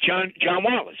now a lot. John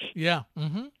Wallace. Yeah.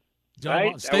 Mm-hmm. John Right?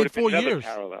 Wallace. That would Stayed have been 4 another years.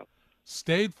 parallel.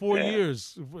 Stayed 4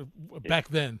 years back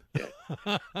then.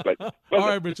 But, All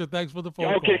right, Richard. Thanks for the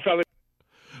phone okay, call.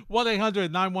 fella.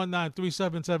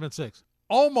 1-800-919-3776.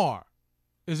 Omar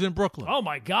is in Brooklyn. Oh,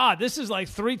 my God. This is like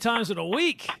 3 times in a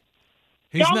week.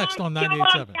 He's next on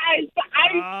 98.7.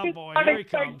 Oh, boy. Here he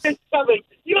comes. You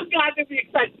got to be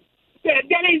excited. There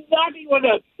is not even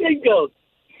a single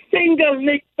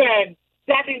Knicks fan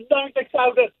that is not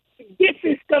excited. This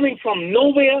is coming from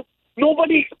nowhere.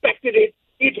 Nobody expected it.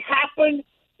 It happened.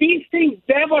 These things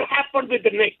never happened with the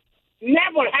Knicks.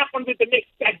 Never happened with the Knicks.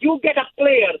 That you get a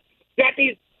player that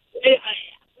is,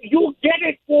 you get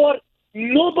it for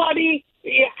nobody.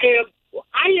 I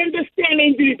understand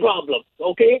injury problems,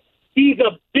 okay? He's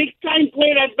a big-time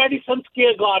player at Madison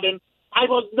Square Garden. I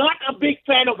was not a big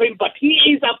fan of him, but he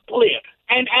is a player.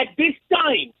 And at this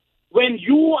time, when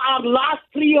you are last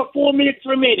 3 or 4 minutes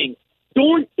remaining,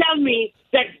 don't tell me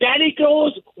that Derrick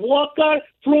Rose, Walker,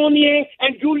 Fournier,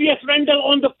 and Julius Randle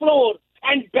on the floor,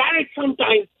 and Barrett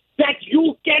sometimes, that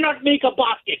you cannot make a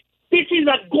basket. This is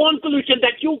a gone solution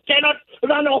that you cannot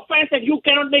run offense and you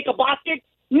cannot make a basket.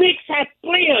 Knicks has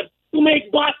players to make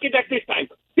basket at this time.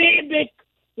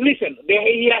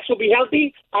 He has to be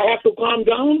healthy. I have to calm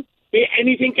down.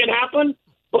 Anything can happen.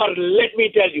 But let me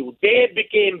tell you, they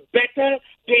became better.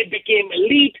 They became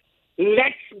elite.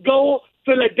 Let's go,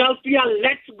 Philadelphia.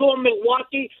 Let's go,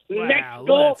 Milwaukee. Let's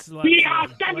go. We are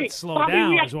coming. Let's slow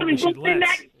down is what we should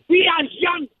let's. We are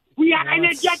young. We are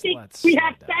energetic. We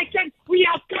have passion. We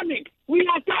are coming. We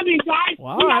are coming, guys.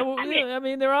 Well, I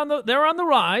mean, they're on the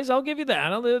rise. I'll give you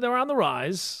that. They're on the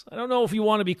rise. I don't know if you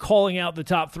want to be calling out the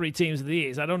top 3 teams of the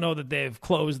East. I don't know that they've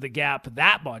closed the gap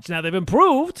that much. Now, they've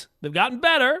improved. They've gotten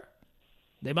better.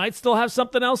 They might still have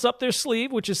something else up their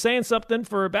sleeve, which is saying something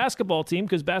for a basketball team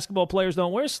because basketball players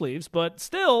don't wear sleeves. But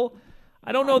still,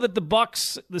 I don't know that the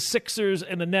Bucks, the Sixers,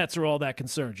 and the Nets are all that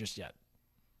concerned just yet.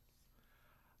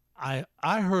 I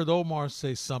heard Omar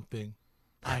say something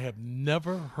I have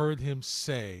never heard him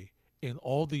say in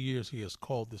all the years he has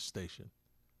called this station.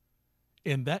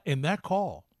 In that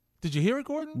call, did you hear it,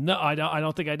 Gordon? No, I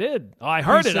don't think I did. I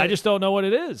heard it. I just don't know what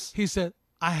it is. He said,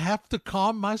 I have to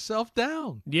calm myself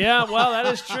down. Yeah, well, that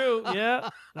is true. Yeah,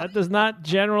 that does not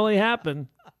generally happen.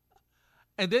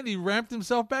 And then he ramped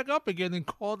himself back up again and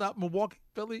called out Milwaukee,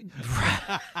 Philly.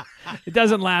 It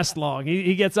doesn't last long.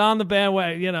 He gets on the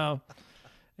bandwagon, you know.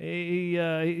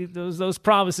 Those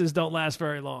promises don't last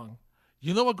very long.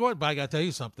 You know what, Gordon? But I got to tell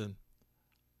you something.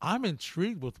 I'm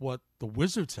intrigued with what the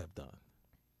Wizards have done.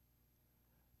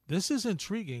 This is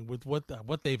intriguing with what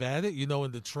they've added, you know,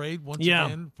 in the trade once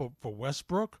again for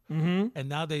Westbrook. Mm-hmm. And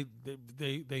now they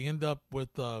end up with,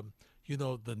 you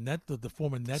know, the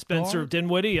former net Spencer guard.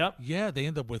 Dinwiddie, yep. Yeah, they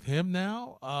end up with him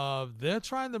now. They're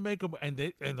trying to make him,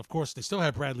 and of course they still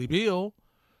have Bradley Beal.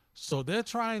 So they're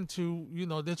trying to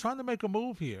make a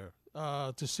move here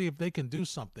to see if they can do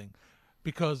something,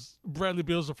 because Bradley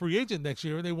Beal's a free agent next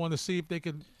year, and they want to see if they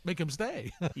can make him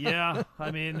stay. Yeah,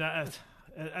 I mean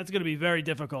that's going to be very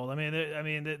difficult. I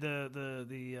mean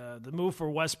the move for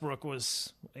Westbrook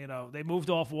was, you know, they moved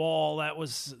off Wall. That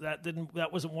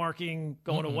wasn't working.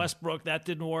 Going to Westbrook, that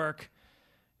didn't work.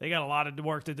 They got a lot of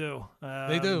work to do.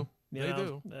 They do.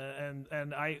 And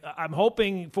I'm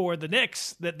hoping for the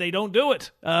Knicks that they don't do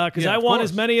it because I want course.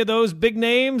 as many of those big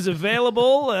names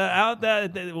available out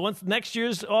that once next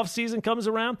year's offseason comes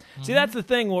around. Mm-hmm. See, that's the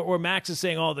thing where Max is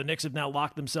saying, the Knicks have now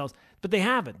locked themselves. But they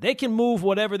haven't. They can move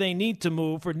whatever they need to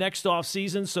move for next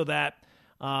offseason so that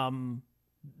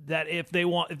that if they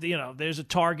want, if there's a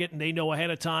target and they know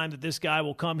ahead of time that this guy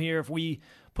will come here if we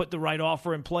put the right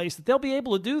offer in place, that they'll be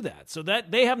able to do that. So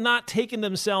that they have not taken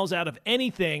themselves out of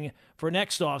anything for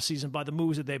next offseason by the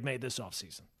moves that they've made this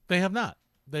offseason. They have not.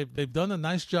 They've done a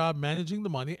nice job managing the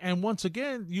money. And once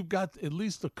again, you've got at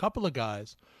least a couple of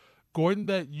guys, Gordon,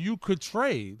 that you could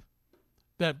trade,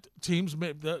 that teams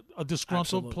may, a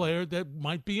disgruntled player that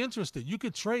might be interested. You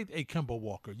could trade a Kemba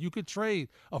Walker. You could trade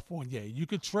a Fournier. You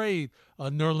could trade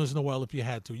a Nerlens Noel if you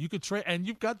had to. You could trade, and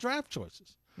you've got draft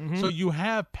choices. Mm-hmm. So you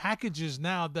have packages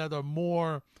now that are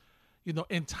more,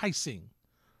 enticing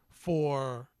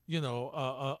for,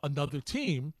 another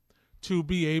team to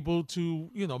be able to,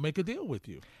 make a deal with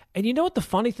you. And you know what the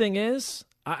funny thing is?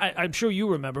 I'm sure you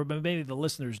remember, but maybe the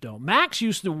listeners don't. Max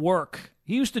used to work.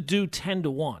 He used to do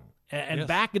 10-1. And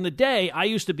back in the day, I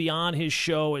used to be on his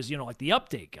show as, like the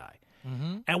update guy.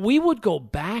 Mm-hmm. And we would go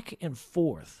back and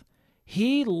forth.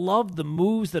 He loved the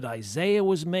moves that Isaiah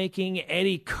was making.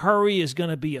 Eddie Curry is going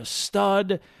to be a stud.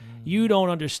 Mm-hmm. You don't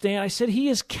understand. I said he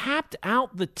has capped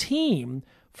out the team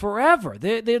forever.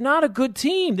 They're not a good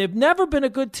team. They've never been a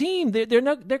good team. They're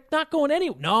not going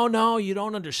anywhere. No, you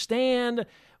don't understand.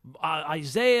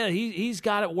 Isaiah, he's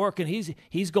got it working.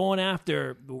 He's going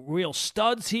after real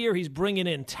studs here. He's bringing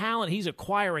in talent. He's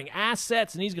acquiring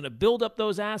assets, and he's going to build up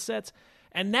those assets.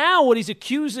 And now what he's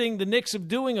accusing the Knicks of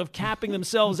doing, of capping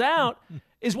themselves out,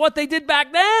 is what they did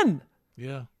back then.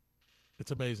 Yeah.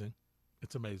 It's amazing.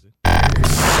 It's amazing.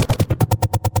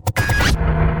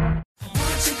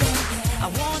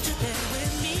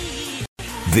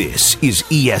 This is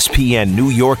ESPN New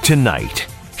York Tonight.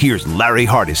 Here's Larry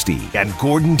Hardesty and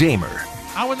Gordon Damer.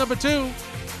 Hour number 2,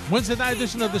 Wednesday night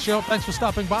edition of the show. Thanks for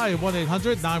stopping by at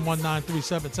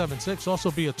 1-800-919-3776.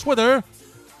 Also via Twitter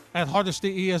at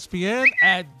Hardesty ESPN,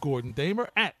 at Gordon Damer,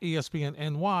 at ESPN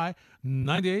NY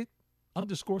 98_7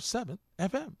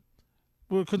 FM.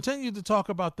 We'll continue to talk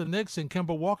about the Knicks and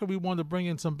Kemba Walker. We want to bring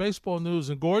in some baseball news.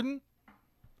 And Gordon,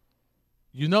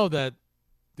 you know that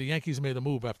the Yankees made a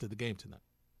move after the game tonight.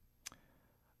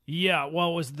 Yeah,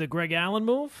 well, was the Greg Allen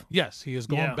move? Yes, he is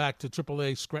going back to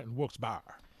AAA Scranton Wilkes-Barre.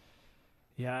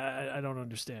 Yeah, I don't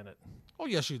understand it. Oh,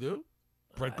 yes, you do.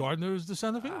 Brett Gardner is the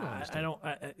center fielder.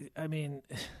 I mean,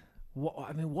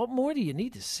 what more do you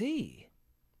need to see?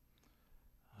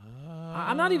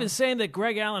 I'm not even saying that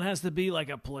Greg Allen has to be like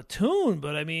a platoon,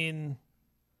 but I mean,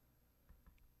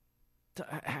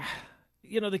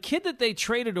 the kid that they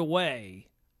traded away,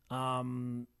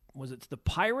 was it the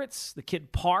Pirates? The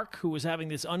kid Park, who was having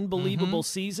this unbelievable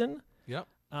season. Yep.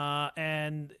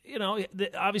 And,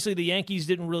 obviously the Yankees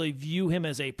didn't really view him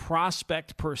as a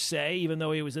prospect per se, even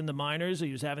though he was in the minors.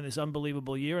 He was having this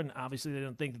unbelievable year, and obviously they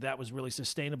didn't think that was really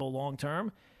sustainable long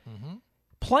term. Mm-hmm.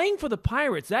 Playing for the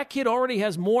Pirates, that kid already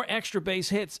has more extra base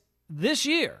hits this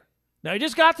year. Now, he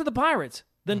just got to the Pirates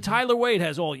than Tyler Wade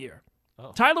has all year.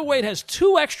 Oh. Tyler Wade has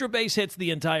 2 extra base hits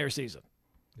the entire season.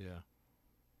 Yeah.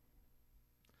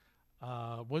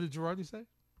 What did Girardi say?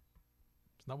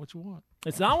 It's not what you want.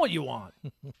 It's not what you want.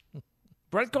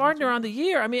 Brett Gardner on the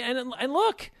year. I mean, and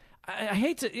look, I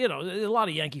hate to, a lot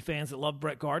of Yankee fans that love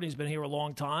Brett Gardner. He's been here a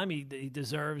long time. He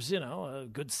deserves, a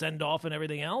good send-off and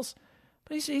everything else.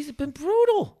 But he's been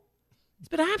brutal. He's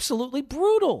been absolutely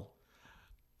brutal.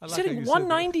 He's hitting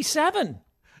 197.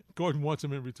 Gordon wants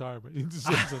him in retirement. He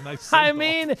deserves a nice send-off. I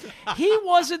mean, he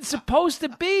wasn't supposed to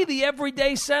be the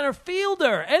everyday center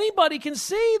fielder. Anybody can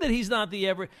see that he's not the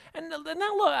every. And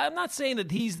now, look, I'm not saying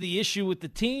that he's the issue with the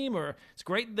team, or it's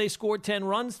great that they scored 10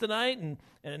 runs tonight, and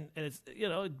it's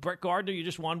Brett Gardner. You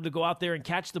just want him to go out there and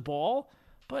catch the ball,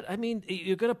 but I mean,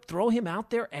 you're going to throw him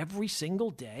out there every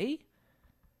single day.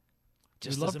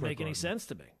 Just doesn't make any sense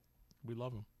to me. We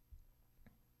love him.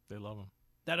 They love him.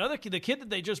 That other kid, the kid that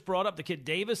they just brought up, the kid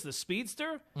Davis, the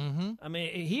speedster, I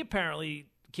mean, he apparently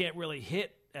can't really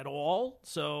hit at all,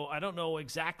 so I don't know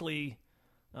exactly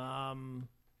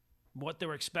what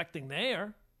they're expecting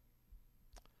there.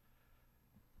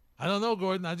 I don't know,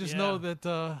 Gordon. I just know that,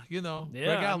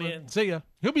 Greg Allen, see ya.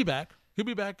 He'll be back. He'll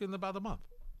be back in about a month.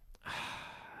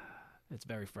 It's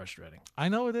very frustrating. I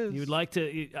know it is. You'd like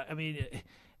to,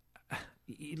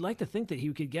 you'd like to think that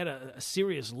he could get a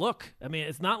serious look. I mean,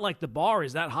 it's not like the bar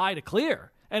is that high to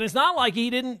clear. And it's not like he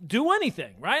didn't do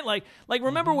anything, right? Like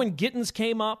remember when Gittins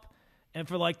came up and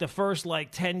for like the first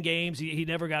 10 games, he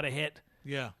never got a hit.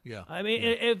 Yeah. I mean,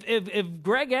 if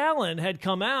Greg Allen had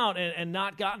come out and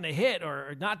not gotten a hit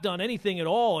or not done anything at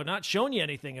all or not shown you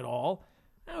anything at all,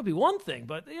 that would be one thing.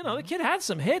 But, the kid had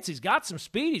some hits. He's got some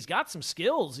speed. He's got some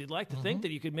skills. You'd like to think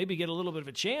that you could maybe get a little bit of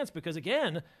a chance because,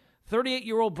 again,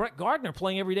 38-year-old Brett Gardner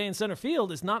playing every day in center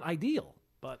field is not ideal.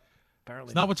 But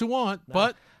apparently it's not what you want,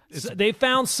 but they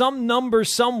found some number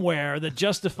somewhere that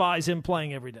justifies him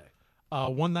playing every day.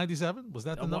 197, was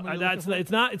that the number?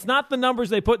 It's not the numbers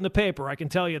they put in the paper. I can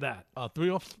tell you that.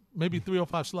 Maybe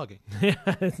 305 slugging.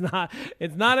 It's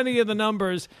not any of the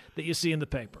numbers that you see in the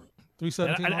paper.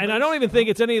 317. And I don't even think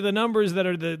it's any of the numbers that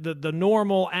are the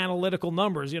normal analytical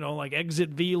numbers. Like exit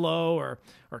velo or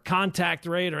contact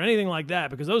rate or anything like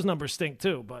that, because those numbers stink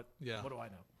too. But what do I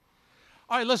know?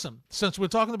 All right, listen, since we're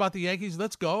talking about the Yankees,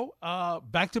 let's go.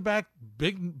 Back-to-back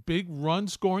big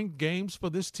run-scoring games for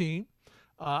this team.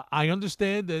 I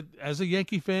understand that as a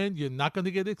Yankee fan, you're not going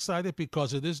to get excited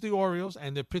because it is the Orioles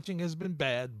and their pitching has been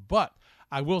bad. But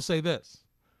I will say this.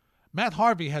 Matt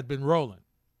Harvey had been rolling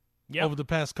over the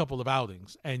past couple of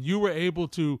outings, and you were able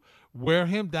to wear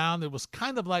him down. It was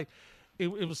kind of like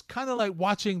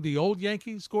watching the old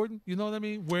Yankees, Gordon. You know what I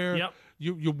mean? Where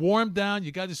you wore him down,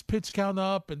 you got his pitch count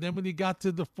up, and then when he got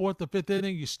to the fourth or fifth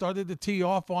inning, you started to tee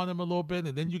off on him a little bit,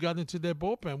 and then you got into their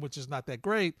bullpen, which is not that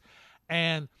great.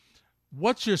 And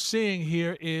what you're seeing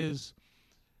here is,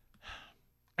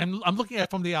 and I'm looking at it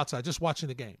from the outside, just watching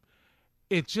the game.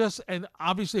 And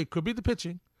obviously it could be the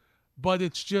pitching, but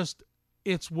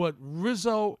it's what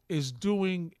Rizzo is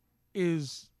doing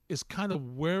is kind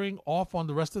of wearing off on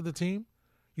the rest of the team.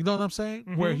 You know what I'm saying?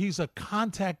 Mm-hmm. Where he's a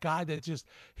contact guy that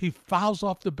he fouls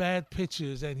off the bad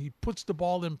pitches and he puts the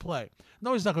ball in play.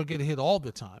 No, he's not going to get a hit all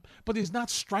the time, but he's not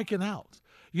striking out.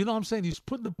 You know what I'm saying? He's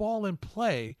putting the ball in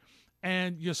play,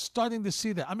 and you're starting to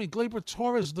see that. I mean, Gleyber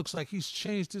Torres looks like he's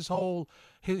changed his whole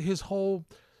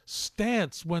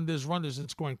stance when there's runners in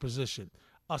scoring position.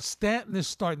 Stanton is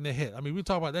starting to hit. I mean, we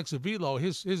talk about exit velo.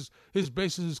 His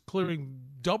bases clearing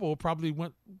double probably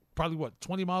went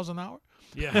 20 miles an hour.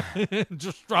 Yeah,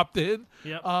 just dropped in.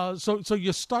 Yeah. So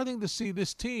you're starting to see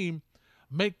this team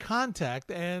make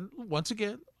contact, and once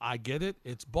again, I get it.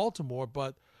 It's Baltimore,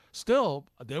 but still,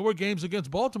 there were games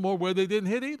against Baltimore where they didn't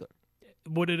hit either.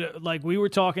 Would it, like we were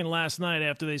talking last night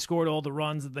after they scored all the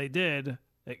runs that they did?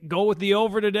 Go with the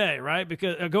over today, right?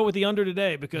 Go with the under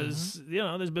today because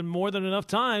there's been more than enough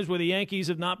times where the Yankees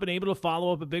have not been able to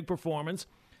follow up a big performance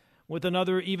with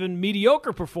another even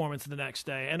mediocre performance the next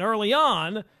day. And early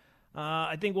on,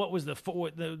 I think what was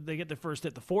they get their first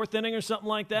hit the fourth inning or something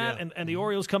like that, and the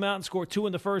Orioles come out and score 2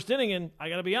 in the first inning. And I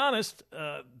got to be honest,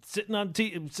 sitting on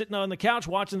the couch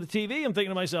watching the TV, I'm thinking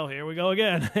to myself, here we go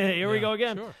again, we go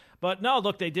again. Sure. But no,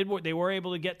 look, they were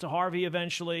able to get to Harvey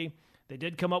eventually. They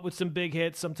did come up with some big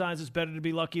hits. Sometimes it's better to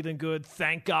be lucky than good.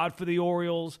 Thank God for the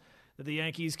Orioles that the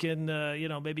Yankees can,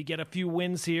 maybe get a few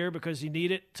wins here because you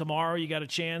need it. Tomorrow you got a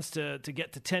chance to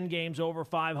get to 10 games over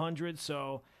 500.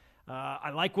 So I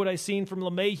like what I've seen from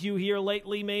LeMahieu here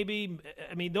lately maybe.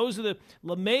 I mean, those are the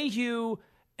LeMahieu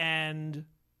and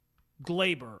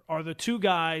Gleyber are the two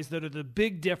guys that are the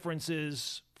big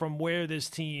differences from where this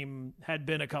team had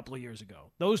been a couple of years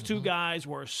ago. Those two guys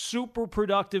were super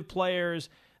productive players.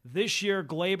 This year,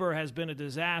 Gleyber has been a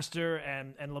disaster,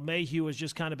 and LeMahieu has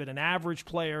just kind of been an average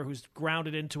player who's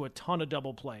grounded into a ton of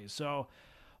double plays. So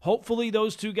hopefully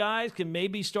those two guys can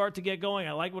maybe start to get going.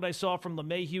 I like what I saw from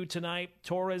LeMahieu tonight.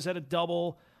 Torres had a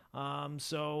double.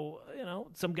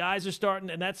 Some guys are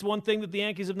starting, and that's one thing that the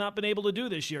Yankees have not been able to do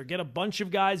this year. Get a bunch of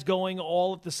guys going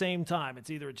all at the same time. It's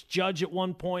Judge at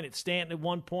one point, it's Stanton at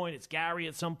one point, it's Gary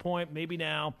at some point, maybe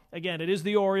now. Again, it is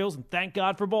the Orioles, and thank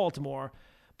God for Baltimore.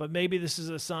 But maybe this is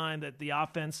a sign that the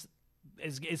offense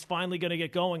is finally going to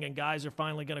get going and guys are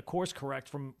finally going to course correct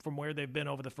from where they've been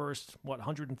over the first,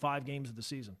 105 games of the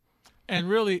season. And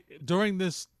really, during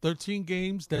this 13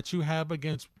 games that you have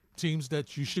against teams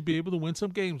that you should be able to win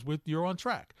some games with, you're on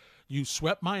track. You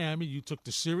swept Miami. You took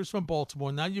the series from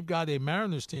Baltimore. Now you've got a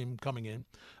Mariners team coming in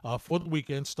for the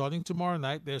weekend starting tomorrow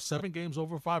night. They're 7 games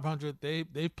over 500.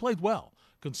 They've played well,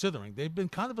 considering. They've been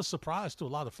kind of a surprise to a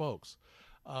lot of folks.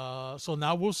 So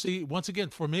now we'll see. Once again,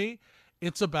 for me,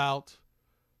 it's about,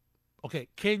 okay,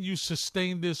 can you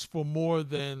sustain this for more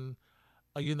than,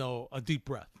 a deep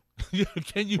breath?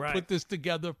 Can you put this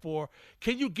together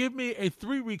can you give me a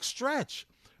 3-week stretch?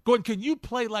 Gordon, can you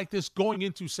play like this going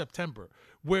into September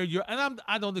where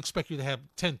I don't expect you to have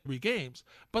 10-3 games,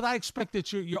 but I expect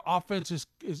that your offense is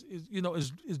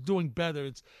doing better.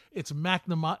 It's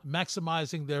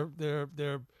maximizing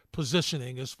their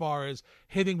positioning as far as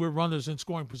hitting with runners in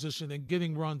scoring position and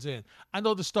getting runs in. I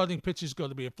know the starting pitch is going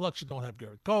to be a flux. You don't have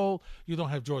Garrett Cole, you don't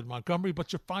have Jordan Montgomery,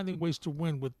 but you're finding ways to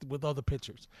win with other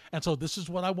pitchers. And so this is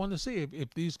what I want to see.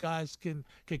 If these guys can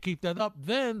keep that up,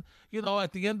 then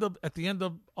at the end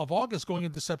of August going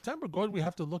into September, Gordon, we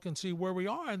have to look and see where we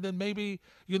are, and then maybe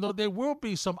there will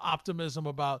be some optimism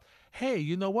about, hey,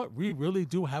 you know what, we really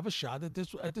do have a shot at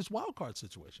this wild card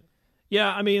situation. Yeah,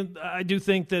 I mean, I do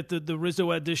think that the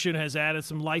Rizzo addition has added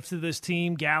some life to this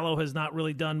team. Gallo has not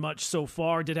really done much so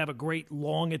far. Did have a great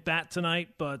long at bat tonight,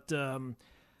 but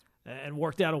and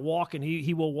worked out a walk, and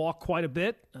he will walk quite a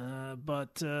bit.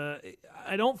 But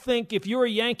I don't think, if you're a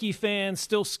Yankee fan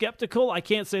still skeptical, I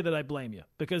can't say that I blame you,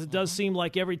 because it does seem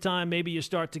like every time maybe you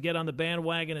start to get on the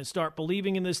bandwagon and start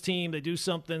believing in this team, they do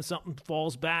something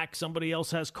falls back, somebody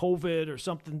else has COVID or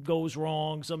something goes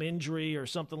wrong, some injury or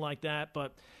something like that.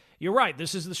 But you're right.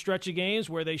 This is the stretch of games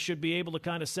where they should be able to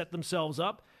kind of set themselves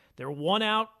up. They're one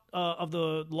out of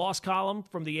the loss column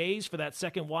from the A's for that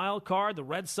second wild card. The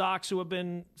Red Sox, who have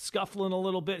been scuffling a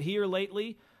little bit here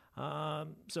lately.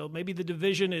 So maybe the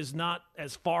division is not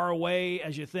as far away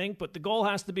as you think, but the goal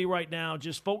has to be right now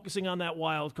just focusing on that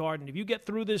wild card. And if you get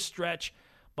through this stretch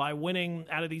by winning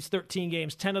out of these 13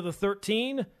 games, 10 of the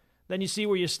 13, then you see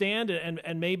where you stand,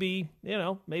 and maybe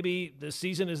this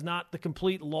season is not the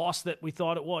complete loss that we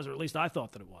thought it was, or at least I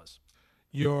thought that it was.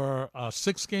 You're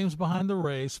 6 games behind the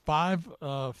Rays, five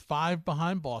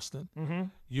behind Boston. Mm-hmm.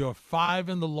 You're 5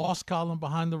 in the loss column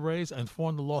behind the Rays and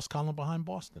 4 in the loss column behind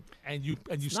Boston, and you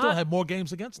still have more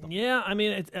games against them. Yeah, I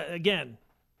mean, again,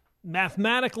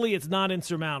 mathematically it's not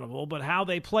insurmountable, but how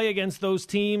they play against those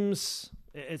teams,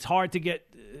 it's hard to get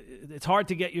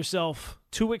yourself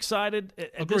too excited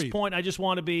at this point. I just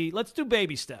want to be, let's do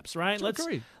baby steps, right?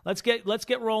 Let's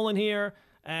get rolling here,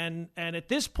 and at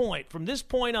this point, from this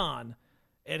point on,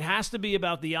 it has to be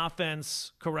about the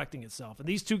offense correcting itself. And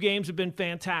these 2 games have been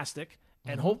fantastic,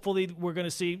 and hopefully we're going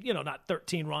to see, not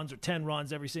 13 runs or 10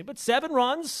 runs every season, but 7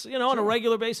 runs, on a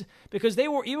regular basis, because they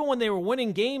were, even when they were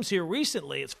winning games here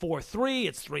recently, it's 4-3,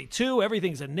 it's 3-2,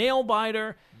 everything's a nail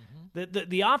biter.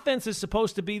 The offense is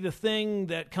supposed to be the thing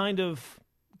that kind of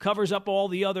covers up all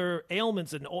the other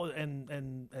ailments and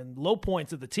low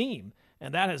points of the team,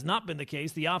 and that has not been the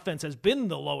case. The offense has been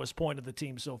the lowest point of the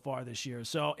team so far this year.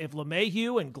 So if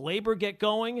LeMahieu and Glaber get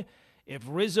going, if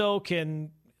Rizzo can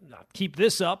not keep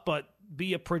this up but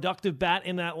be a productive bat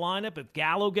in that lineup, if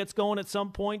Gallo gets going at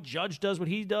some point, Judge does what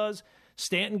he does,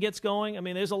 Stanton gets going. I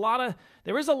mean, there is a lot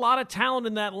of talent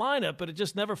in that lineup, but it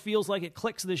just never feels like it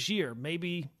clicks this year.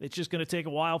 Maybe it's just going to take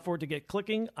a while for it to get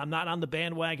clicking. I'm not on the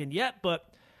bandwagon yet, but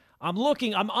I'm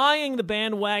eyeing the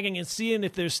bandwagon and seeing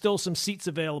if there's still some seats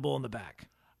available in the back.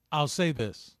 I'll say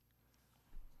this.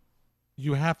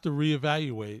 You have to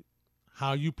reevaluate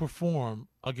how you perform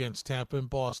against Tampa and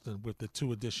Boston with the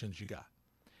 2 additions you got.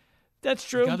 That's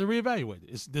true. You got to reevaluate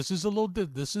it. This is a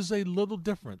little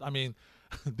different. I mean,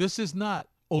 this is not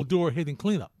Odor hitting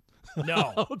cleanup.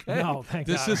 No. Okay. No, thank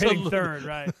God. Hitting third,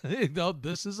 right.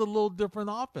 This is a little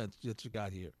different offense that you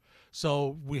got here.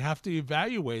 So we have to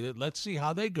evaluate it. Let's see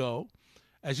how they go.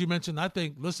 As you mentioned, I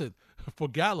think, listen, for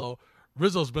Gallo,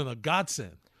 Rizzo's been a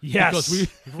godsend. Yes.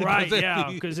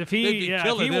 Because if he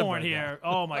weren't here,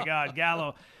 oh my God,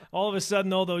 Gallo, all of a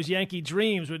sudden all those Yankee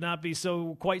dreams would not be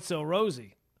quite so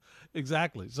rosy.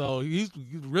 Exactly. So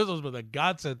Rizzo's been a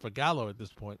godsend for Gallo at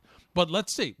this point. But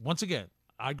let's see. Once again,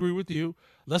 I agree with you.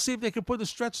 Let's see if they can put a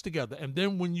stretch together. And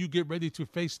then when you get ready to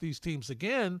face these teams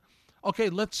again, okay,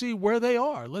 let's see where they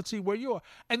are. Let's see where you are.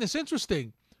 And it's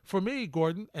interesting for me,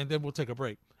 Gordon, and then we'll take a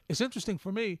break. It's interesting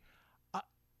for me.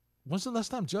 When's the last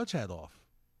time Judge had off?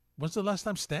 When's the last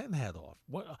time Stanton had off?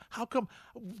 How come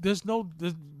there's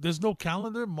no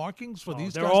calendar markings for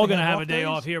these guys? They're all going to have a day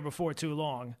off here before too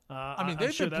long.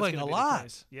 They've been playing a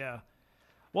lot. Yeah.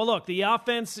 Well, look, the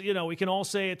offense, we can all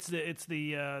say it's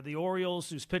the Orioles,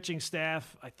 whose pitching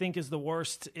staff I think is the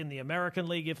worst in the American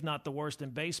League, if not the worst in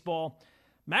baseball.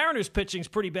 Mariners pitching's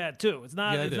pretty bad too. It's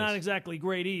not exactly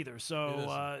great either.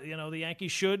 So the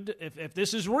Yankees should, if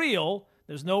this is real,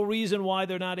 there's no reason why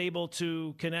they're not able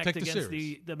to connect against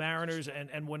the Mariners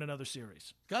and win another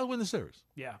series. Got to win the series.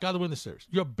 Yeah. Got to win the series.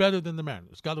 You're better than the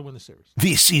Mariners. Got to win the series.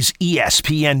 This is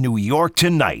ESPN New York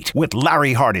Tonight with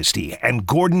Larry Hardesty and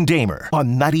Gordon Damer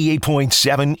on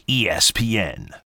 98.7 ESPN.